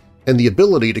throwing and the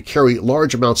ability to carry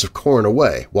large amounts of corn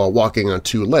away while walking on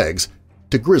two legs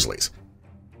to grizzlies.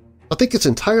 I think it's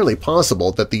entirely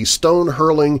possible that the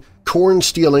stone-hurling,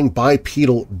 corn-stealing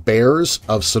bipedal bears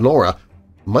of Sonora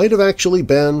might have actually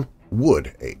been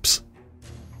wood apes.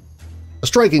 A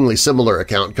strikingly similar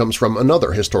account comes from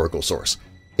another historical source,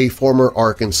 a former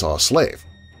Arkansas slave.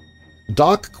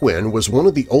 Doc Quinn was one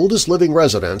of the oldest living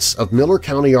residents of Miller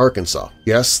County, Arkansas,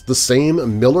 yes, the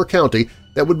same Miller County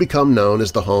that would become known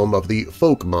as the home of the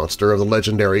folk monster of the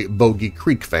legendary Bogey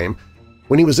Creek fame,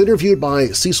 when he was interviewed by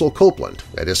Cecil Copeland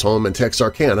at his home in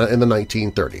Texarkana in the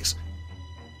 1930s.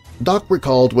 Doc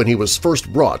recalled when he was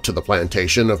first brought to the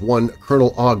plantation of one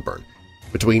Colonel Ogburn,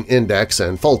 between Index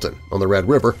and Fulton on the Red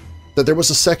River, that there was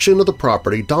a section of the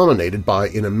property dominated by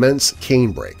an immense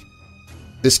canebrake.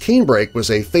 This canebrake was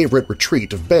a favorite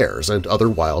retreat of bears and other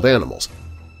wild animals.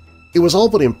 It was all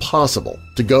but impossible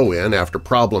to go in after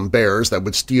problem bears that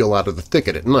would steal out of the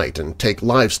thicket at night and take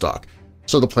livestock,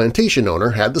 so the plantation owner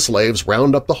had the slaves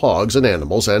round up the hogs and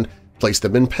animals and place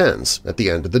them in pens at the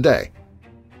end of the day.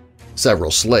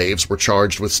 Several slaves were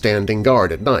charged with standing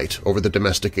guard at night over the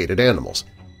domesticated animals.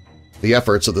 The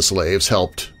efforts of the slaves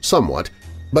helped somewhat,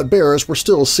 but bears were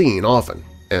still seen often,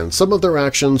 and some of their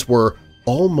actions were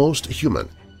almost human.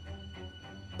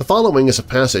 The following is a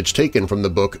passage taken from the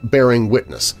book Bearing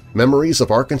Witness, Memories of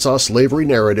Arkansas Slavery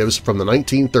Narratives from the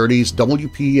 1930s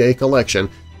WPA collection,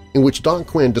 in which Doc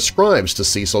Quinn describes to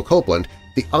Cecil Copeland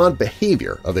the odd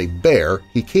behavior of a bear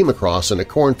he came across in a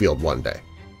cornfield one day.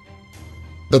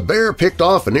 The bear picked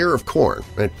off an ear of corn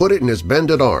and put it in his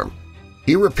bended arm.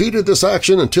 He repeated this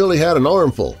action until he had an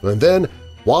armful and then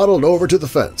waddled over to the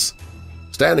fence.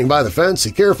 Standing by the fence,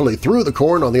 he carefully threw the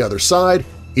corn on the other side,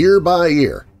 ear by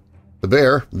ear. The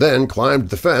bear then climbed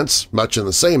the fence, much in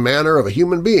the same manner of a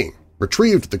human being,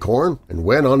 retrieved the corn, and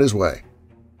went on his way.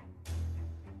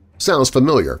 Sounds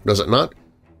familiar, does it not?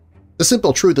 The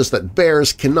simple truth is that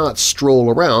bears cannot stroll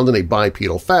around in a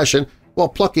bipedal fashion while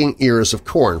plucking ears of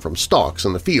corn from stalks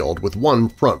in the field with one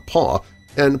front paw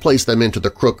and place them into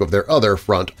the crook of their other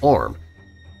front arm.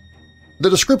 The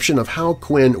description of how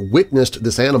Quinn witnessed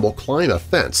this animal climb a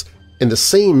fence in the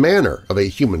same manner of a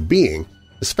human being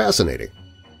is fascinating.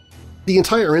 The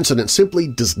entire incident simply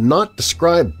does not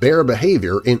describe bear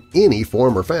behavior in any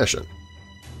form or fashion.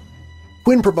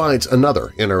 Quinn provides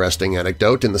another interesting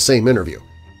anecdote in the same interview.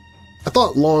 I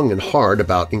thought long and hard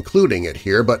about including it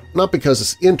here, but not because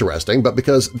it's interesting, but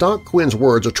because Doc Quinn's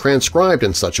words are transcribed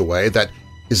in such a way that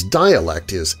his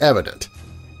dialect is evident.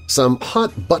 Some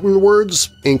hot-button words,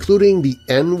 including the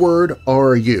N-word,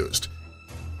 are used.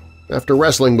 After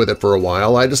wrestling with it for a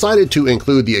while, I decided to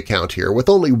include the account here with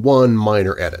only one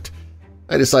minor edit.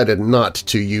 I decided not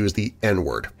to use the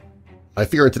N-word. I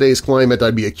fear in today's climate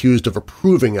I'd be accused of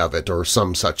approving of it or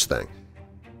some such thing.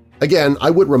 Again, I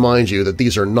would remind you that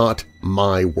these are not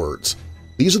my words.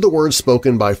 These are the words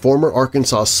spoken by former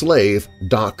Arkansas slave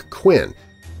Doc Quinn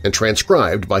and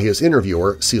transcribed by his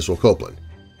interviewer Cecil Copeland.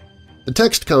 The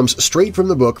text comes straight from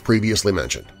the book previously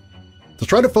mentioned. To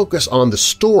try to focus on the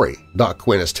story Doc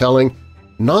Quinn is telling,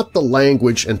 not the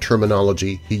language and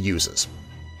terminology he uses.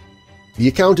 The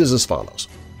account is as follows.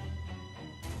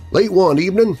 Late one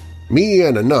evening, me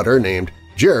and a nutter named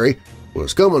Jerry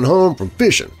was coming home from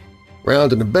fishing.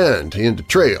 Rounding a bend in the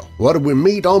trail, what did we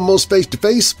meet almost face to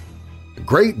face? A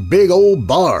great big old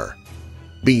bar.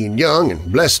 Being young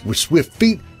and blessed with swift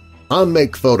feet, I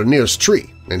make for the nearest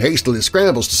tree and hastily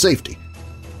scrambles to safety.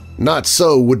 Not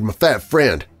so with my fat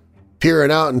friend.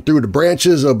 Peering out and through the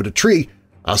branches of the tree,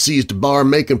 I sees the bar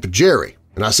making for Jerry,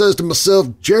 and I says to myself,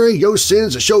 Jerry, your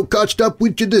sins are sure cotched up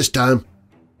with you this time.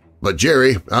 But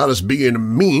Jerry, out of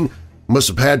being mean, must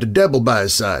have had the devil by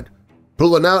his side.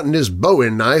 Pulling out in his bowie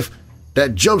knife,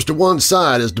 that jumps to one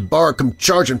side as the bar come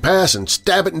charging past and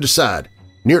stab it in the side,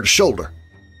 near the shoulder.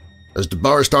 As the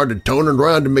bar started turning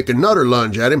around to make another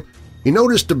lunge at him, he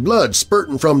noticed the blood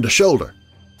spurting from the shoulder.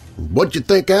 What'd you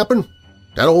think happened?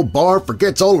 That old bar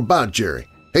forgets all about Jerry.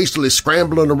 Hastily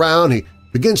scrambling around, he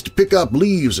begins to pick up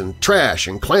leaves and trash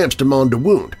and clamps them on the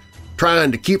wound,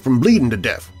 trying to keep from bleeding to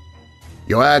death.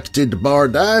 You asked did the bar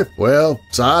die? Well,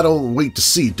 so I don't wait to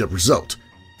see the result.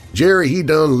 Jerry, he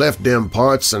done left them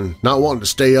parts, and not wanting to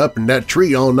stay up in that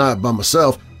tree all night by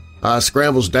myself, I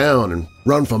scrambles down and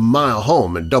run for a mile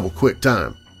home in double quick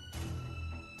time.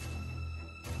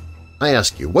 I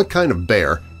ask you, what kind of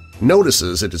bear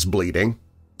notices it is bleeding,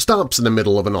 stops in the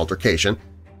middle of an altercation,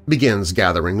 begins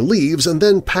gathering leaves, and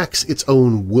then packs its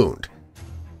own wound?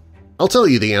 I'll tell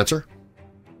you the answer.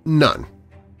 None.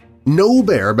 No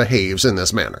bear behaves in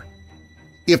this manner.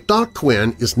 If Doc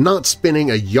Quinn is not spinning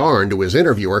a yarn to his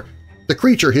interviewer, the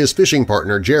creature his fishing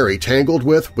partner Jerry tangled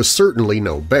with was certainly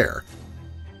no bear.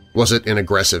 Was it an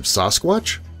aggressive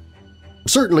Sasquatch?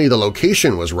 Certainly the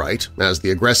location was right, as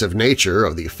the aggressive nature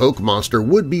of the folk monster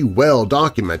would be well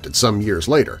documented some years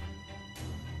later.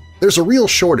 There's a real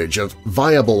shortage of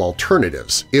viable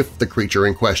alternatives if the creature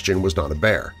in question was not a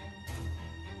bear.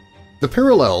 The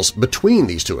parallels between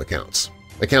these two accounts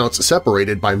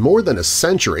separated by more than a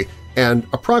century and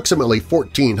approximately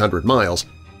 1,400 miles,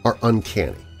 are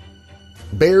uncanny.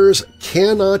 Bears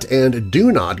cannot and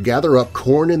do not gather up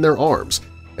corn in their arms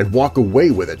and walk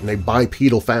away with it in a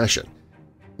bipedal fashion.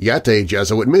 Yet a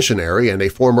Jesuit missionary and a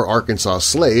former Arkansas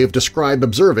slave describe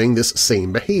observing this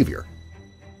same behavior.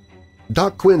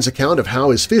 Doc Quinn's account of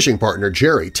how his fishing partner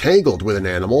Jerry tangled with an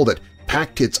animal that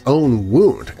packed its own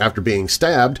wound after being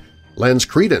stabbed lends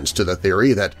credence to the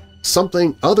theory that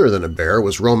something other than a bear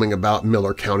was roaming about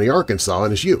Miller County, Arkansas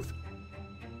in his youth.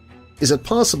 Is it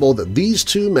possible that these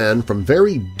two men from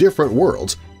very different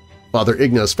worlds, Father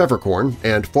Ignaz Pfefferkorn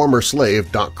and former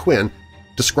slave Doc Quinn,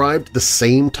 described the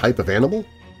same type of animal?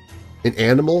 An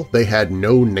animal they had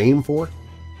no name for?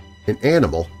 An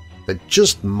animal that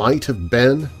just might have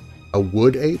been a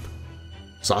wood ape?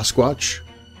 Sasquatch?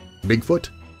 Bigfoot?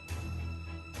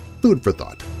 Food for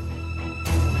thought.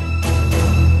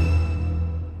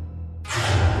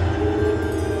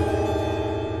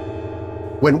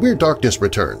 When Weird Darkness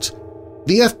returns,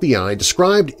 the FBI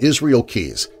described Israel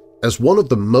Keyes as one of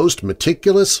the most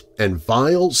meticulous and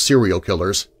vile serial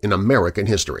killers in American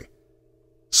history.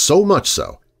 So much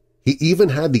so, he even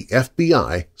had the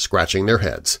FBI scratching their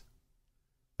heads.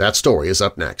 That story is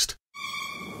up next.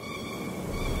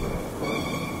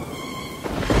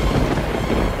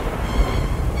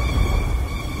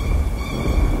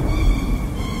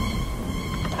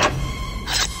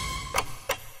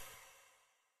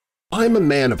 I'm a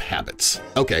man of habits.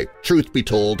 Okay, truth be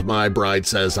told, my bride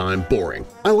says I'm boring.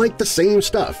 I like the same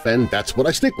stuff, and that's what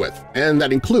I stick with, and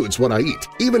that includes what I eat.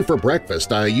 Even for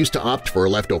breakfast, I used to opt for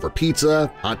leftover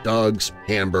pizza, hot dogs,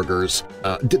 hamburgers.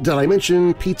 Did I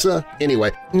mention pizza?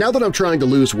 Anyway, now that I'm trying to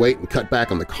lose weight and cut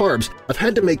back on the carbs, I've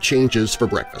had to make changes for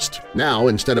breakfast. Now,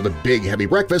 instead of a big, heavy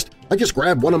breakfast, I just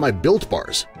grab one of my Built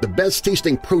Bars, the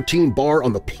best-tasting protein bar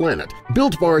on the planet.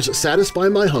 Built Bars satisfy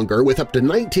my hunger with up to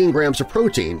 19 grams of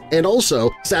protein and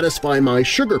also satisfy my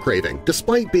sugar craving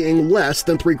despite being less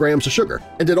than 3 grams of sugar.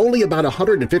 And at only about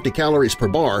 150 calories per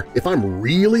bar, if I'm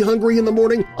really hungry in the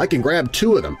morning, I can grab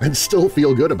 2 of them and still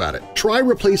feel good about it. Try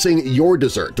replacing your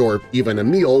dessert or even a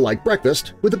meal like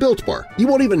breakfast with a Built Bar. You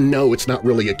won't even know it's not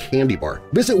really a candy bar.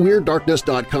 Visit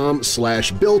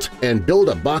WeirdDarkness.com/built and build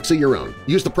a box of your own.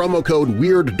 Use the promo code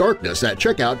WeirdDarkness at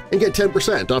checkout and get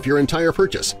 10% off your entire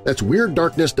purchase. That's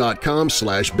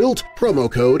WeirdDarkness.com/built,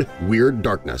 promo code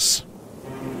WeirdDarkness.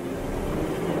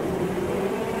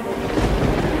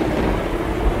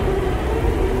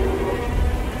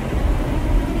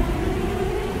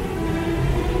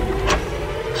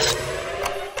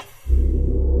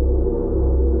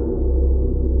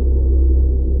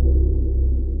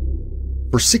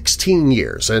 For 16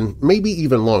 years, and maybe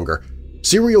even longer,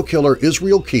 serial killer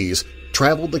Israel Keyes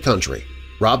traveled the country,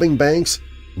 robbing banks,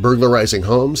 burglarizing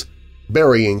homes,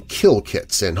 burying kill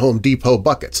kits in Home Depot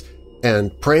buckets,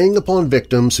 and preying upon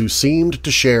victims who seemed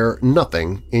to share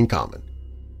nothing in common.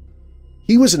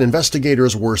 He was an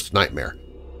investigator's worst nightmare,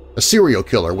 a serial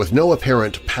killer with no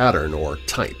apparent pattern or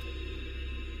type.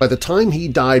 By the time he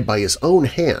died by his own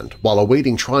hand while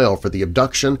awaiting trial for the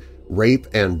abduction, rape,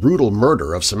 and brutal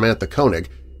murder of Samantha Koenig,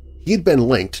 he had been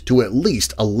linked to at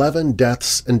least 11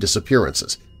 deaths and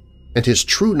disappearances, and his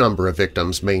true number of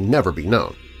victims may never be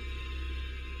known.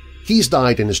 Keyes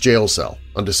died in his jail cell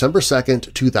on December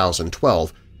 2,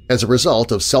 2012 as a result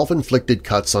of self-inflicted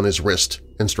cuts on his wrist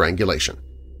and strangulation.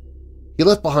 He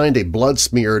left behind a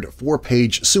blood-smeared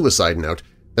 4-page suicide note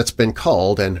that's been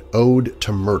called an ode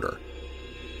to murder.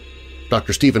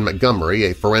 Dr. Stephen Montgomery,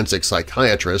 a forensic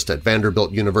psychiatrist at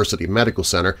Vanderbilt University Medical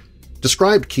Center,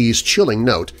 described Keyes' chilling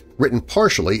note, written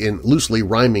partially in loosely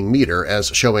rhyming meter, as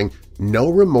showing no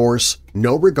remorse,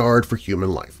 no regard for human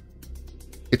life.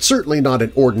 It's certainly not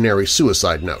an ordinary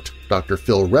suicide note, Dr.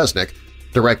 Phil Resnick,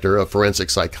 director of forensic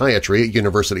psychiatry at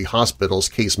University Hospital's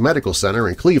Case Medical Center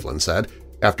in Cleveland, said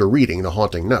after reading the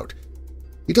haunting note.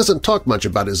 He doesn't talk much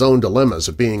about his own dilemmas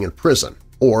of being in prison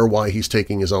or why he's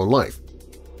taking his own life.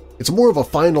 It's more of a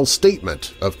final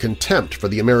statement of contempt for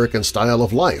the American style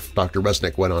of life, Dr.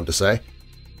 Resnick went on to say.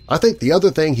 I think the other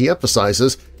thing he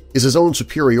emphasizes is his own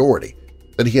superiority,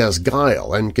 that he has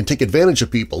guile and can take advantage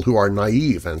of people who are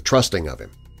naive and trusting of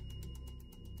him.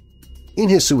 In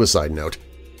his suicide note,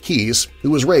 Keyes,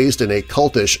 who was raised in a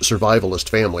cultish survivalist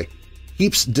family,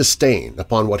 heaps disdain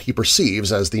upon what he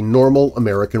perceives as the normal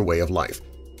American way of life,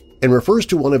 and refers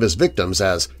to one of his victims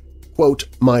as, quote,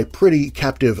 "my pretty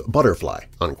captive butterfly,"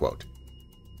 unquote.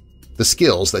 The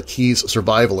skills that Keyes'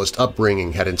 survivalist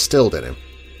upbringing had instilled in him,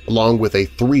 along with a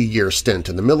 3-year stint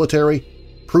in the military,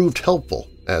 proved helpful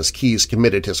as Keyes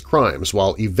committed his crimes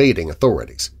while evading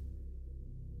authorities.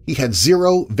 He had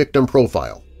zero victim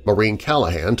profile, Maureen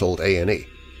Callahan told A&E.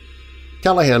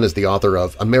 Callahan is the author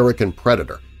of American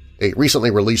Predator, a recently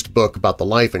released book about the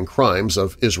life and crimes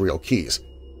of Israel Keyes.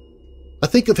 I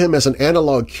think of him as an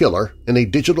analog killer in a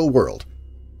digital world.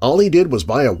 All he did was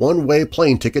buy a one-way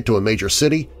plane ticket to a major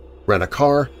city, rent a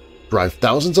car, drive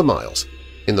thousands of miles.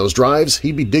 In those drives,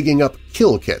 he'd be digging up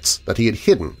kill kits that he had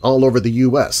hidden all over the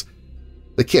U.S.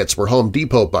 The kits were Home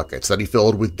Depot buckets that he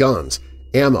filled with guns,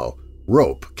 ammo,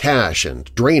 rope, cash, and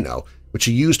Drano, which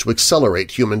he used to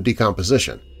accelerate human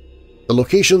decomposition. The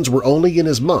locations were only in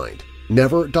his mind,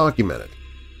 never documented.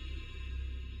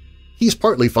 He's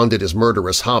partly funded his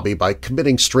murderous hobby by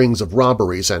committing strings of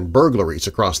robberies and burglaries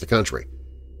across the country.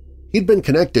 He'd been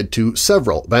connected to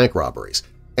several bank robberies,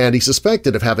 and he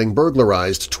suspected of having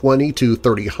burglarized 20 to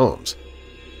 30 homes.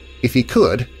 If he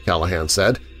could, Callahan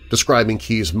said, describing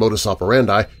Keyes' modus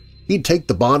operandi, he'd take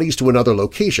the bodies to another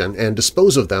location and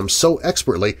dispose of them so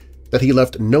expertly that he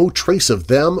left no trace of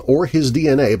them or his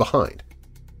DNA behind.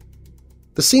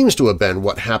 This seems to have been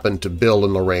what happened to Bill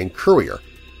and Lorraine Currier,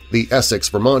 the Essex,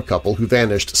 Vermont couple who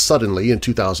vanished suddenly in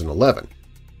 2011.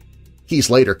 Keyes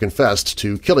later confessed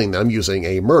to killing them using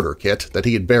a murder kit that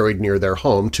he had buried near their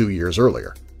home 2 years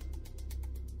earlier.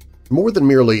 More than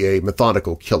merely a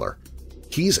methodical killer,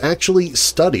 Keyes actually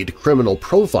studied criminal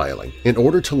profiling in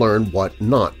order to learn what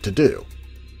not to do.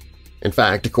 In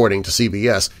fact, according to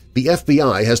CBS, the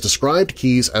FBI has described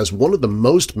Keyes as one of the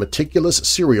most meticulous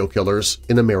serial killers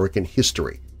in American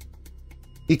history.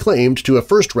 He claimed to have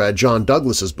first read John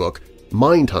Douglas's book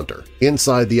Mindhunter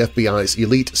inside the FBI's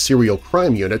elite serial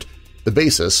crime unit, the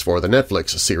basis for the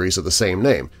Netflix series of the same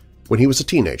name, when he was a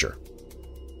teenager.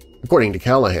 According to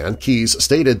Callahan, Keyes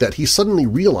stated that he suddenly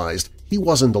realized he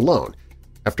wasn't alone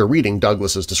after reading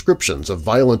Douglas's descriptions of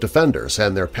violent offenders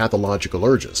and their pathological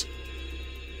urges.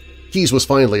 Keyes was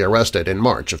finally arrested in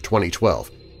March of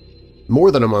 2012.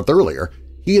 More than a month earlier,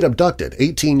 he had abducted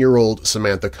 18-year-old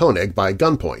Samantha Koenig by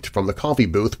gunpoint from the coffee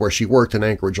booth where she worked in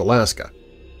Anchorage, Alaska.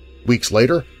 Weeks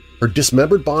later, her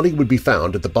dismembered body would be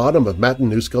found at the bottom of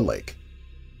Matanuska Lake.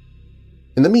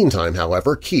 In the meantime,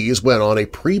 however, Keyes went on a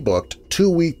pre-booked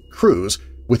 2-week cruise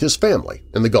with his family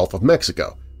in the Gulf of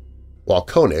Mexico, while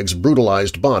Koenig's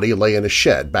brutalized body lay in a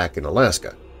shed back in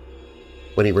Alaska.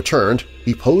 When he returned,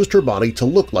 he posed her body to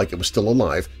look like it was still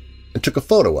alive and took a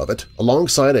photo of it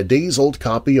alongside a days-old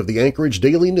copy of the Anchorage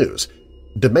Daily News,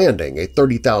 demanding a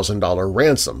 $30,000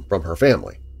 ransom from her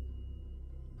family.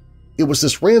 It was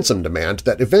this ransom demand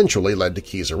that eventually led to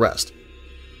Keyes' arrest.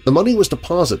 The money was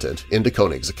deposited into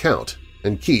Koenig's account,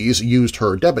 and Keyes used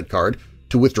her debit card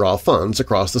to withdraw funds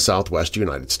across the southwest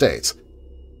United States.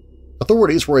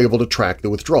 Authorities were able to track the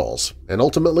withdrawals and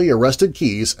ultimately arrested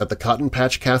Keyes at the Cotton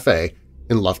Patch Cafe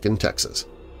in Lufkin, Texas.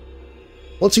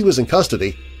 Once he was in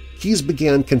custody, Keyes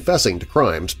began confessing to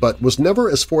crimes but was never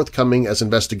as forthcoming as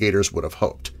investigators would have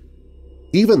hoped.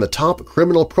 Even the top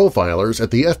criminal profilers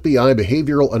at the FBI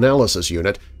Behavioral Analysis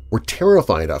Unit were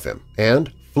terrified of him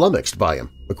and flummoxed by him,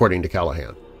 according to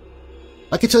Callahan.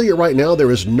 I can tell you right now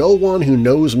there is no one who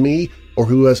knows me or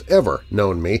who has ever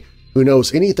known me who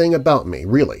knows anything about me,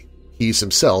 really, Keyes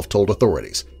himself told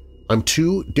authorities. I'm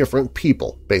two different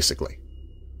people, basically.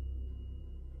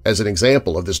 As an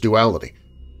example of this duality,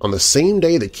 on the same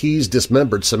day that Keyes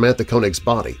dismembered Samantha Koenig's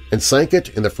body and sank it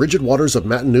in the frigid waters of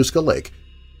Matanuska Lake,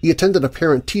 he attended a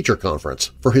parent-teacher conference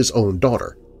for his own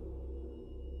daughter.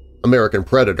 American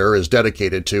Predator is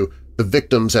dedicated to the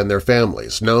victims and their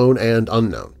families, known and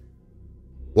unknown.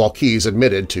 While Keyes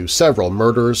admitted to several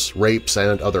murders, rapes,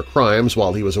 and other crimes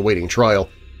while he was awaiting trial,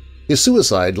 his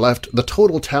suicide left the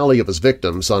total tally of his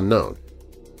victims unknown,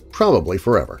 probably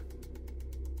forever.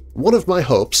 One of my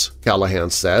hopes, Callahan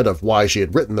said, of why she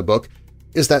had written the book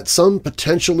is that some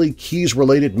potentially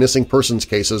Keyes-related missing persons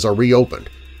cases are reopened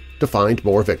to find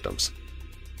more victims.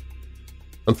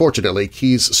 Unfortunately,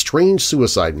 Keyes' strange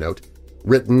suicide note,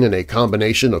 written in a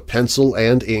combination of pencil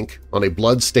and ink on a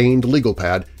blood-stained legal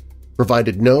pad,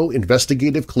 provided no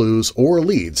investigative clues or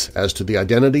leads as to the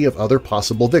identity of other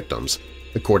possible victims,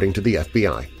 according to the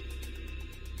FBI.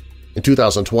 In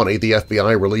 2020, the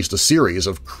FBI released a series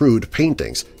of crude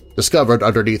paintings discovered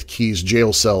underneath Keyes'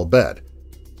 jail cell bed.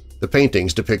 The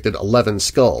paintings depicted 11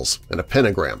 skulls and a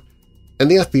pentagram,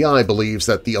 and the FBI believes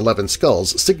that the 11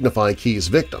 skulls signify Keyes'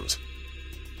 victims.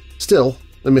 Still,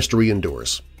 the mystery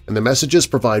endures, and the messages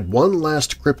provide one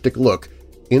last cryptic look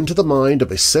into the mind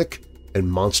of a sick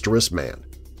and monstrous man.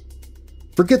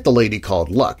 "Forget the lady called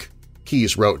Luck,"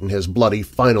 Keyes wrote in his bloody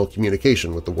final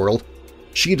communication with the world.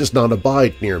 "She does not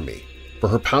abide near me, for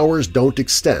her powers don't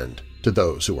extend to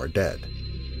those who are dead."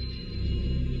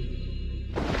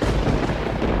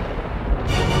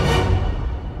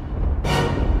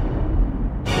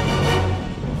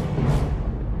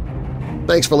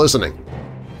 Thanks for listening.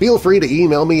 Feel free to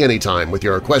email me anytime with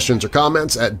your questions or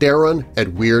comments at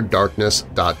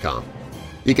darren@WeirdDarkness.com.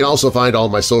 You can also find all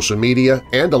my social media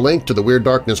and a link to the Weird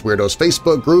Darkness Weirdos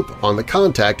Facebook group on the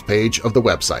contact page of the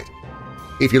website.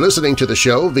 If you're listening to the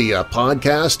show via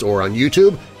podcast or on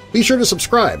YouTube, be sure to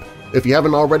subscribe if you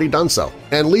haven't already done so,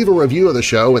 and leave a review of the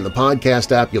show in the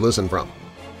podcast app you listen from.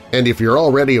 And if you're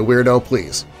already a weirdo,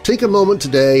 please take a moment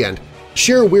today and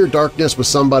share Weird Darkness with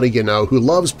somebody you know who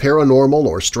loves paranormal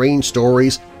or strange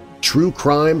stories, true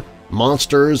crime,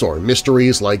 monsters, or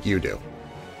mysteries like you do.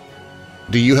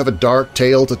 Do you have a dark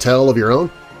tale to tell of your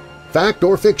own? Fact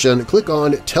or fiction, click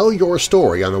on Tell Your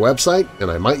Story on the website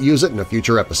and I might use it in a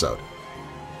future episode.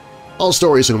 All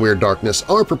stories in Weird Darkness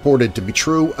are purported to be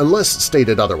true unless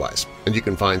stated otherwise, and you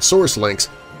can find source links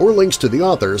or links to the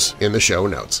authors in the show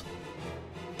notes.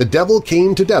 The Devil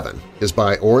Came to Devon is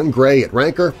by Oren Gray at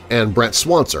Ranker and Brent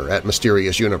Swancer at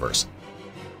Mysterious Universe.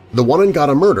 The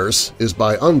Wonnangatta Murders is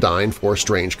by Undine for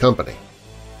Strange Company.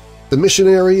 The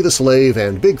Missionary, the Slave,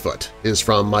 and Bigfoot is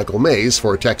from Michael Mays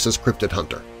for Texas Cryptid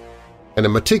Hunter. And A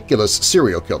Meticulous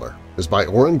Serial Killer is by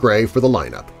Oren Gray for The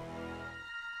Lineup.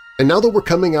 And now that we're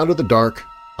coming out of the dark,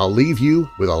 I'll leave you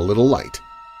with a little light.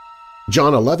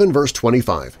 John 11, verse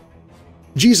 25.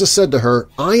 Jesus said to her,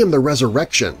 "I am the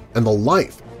resurrection and the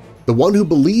life. The one who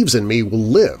believes in me will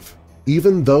live,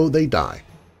 even though they die."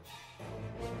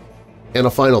 And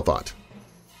a final thought.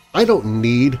 I don't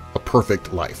need a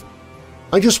perfect life.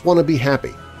 I just want to be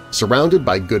happy, surrounded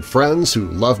by good friends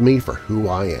who love me for who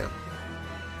I am.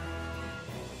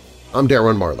 I'm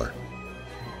Darren Marlar.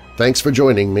 Thanks for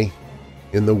joining me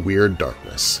in the Weird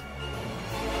Darkness.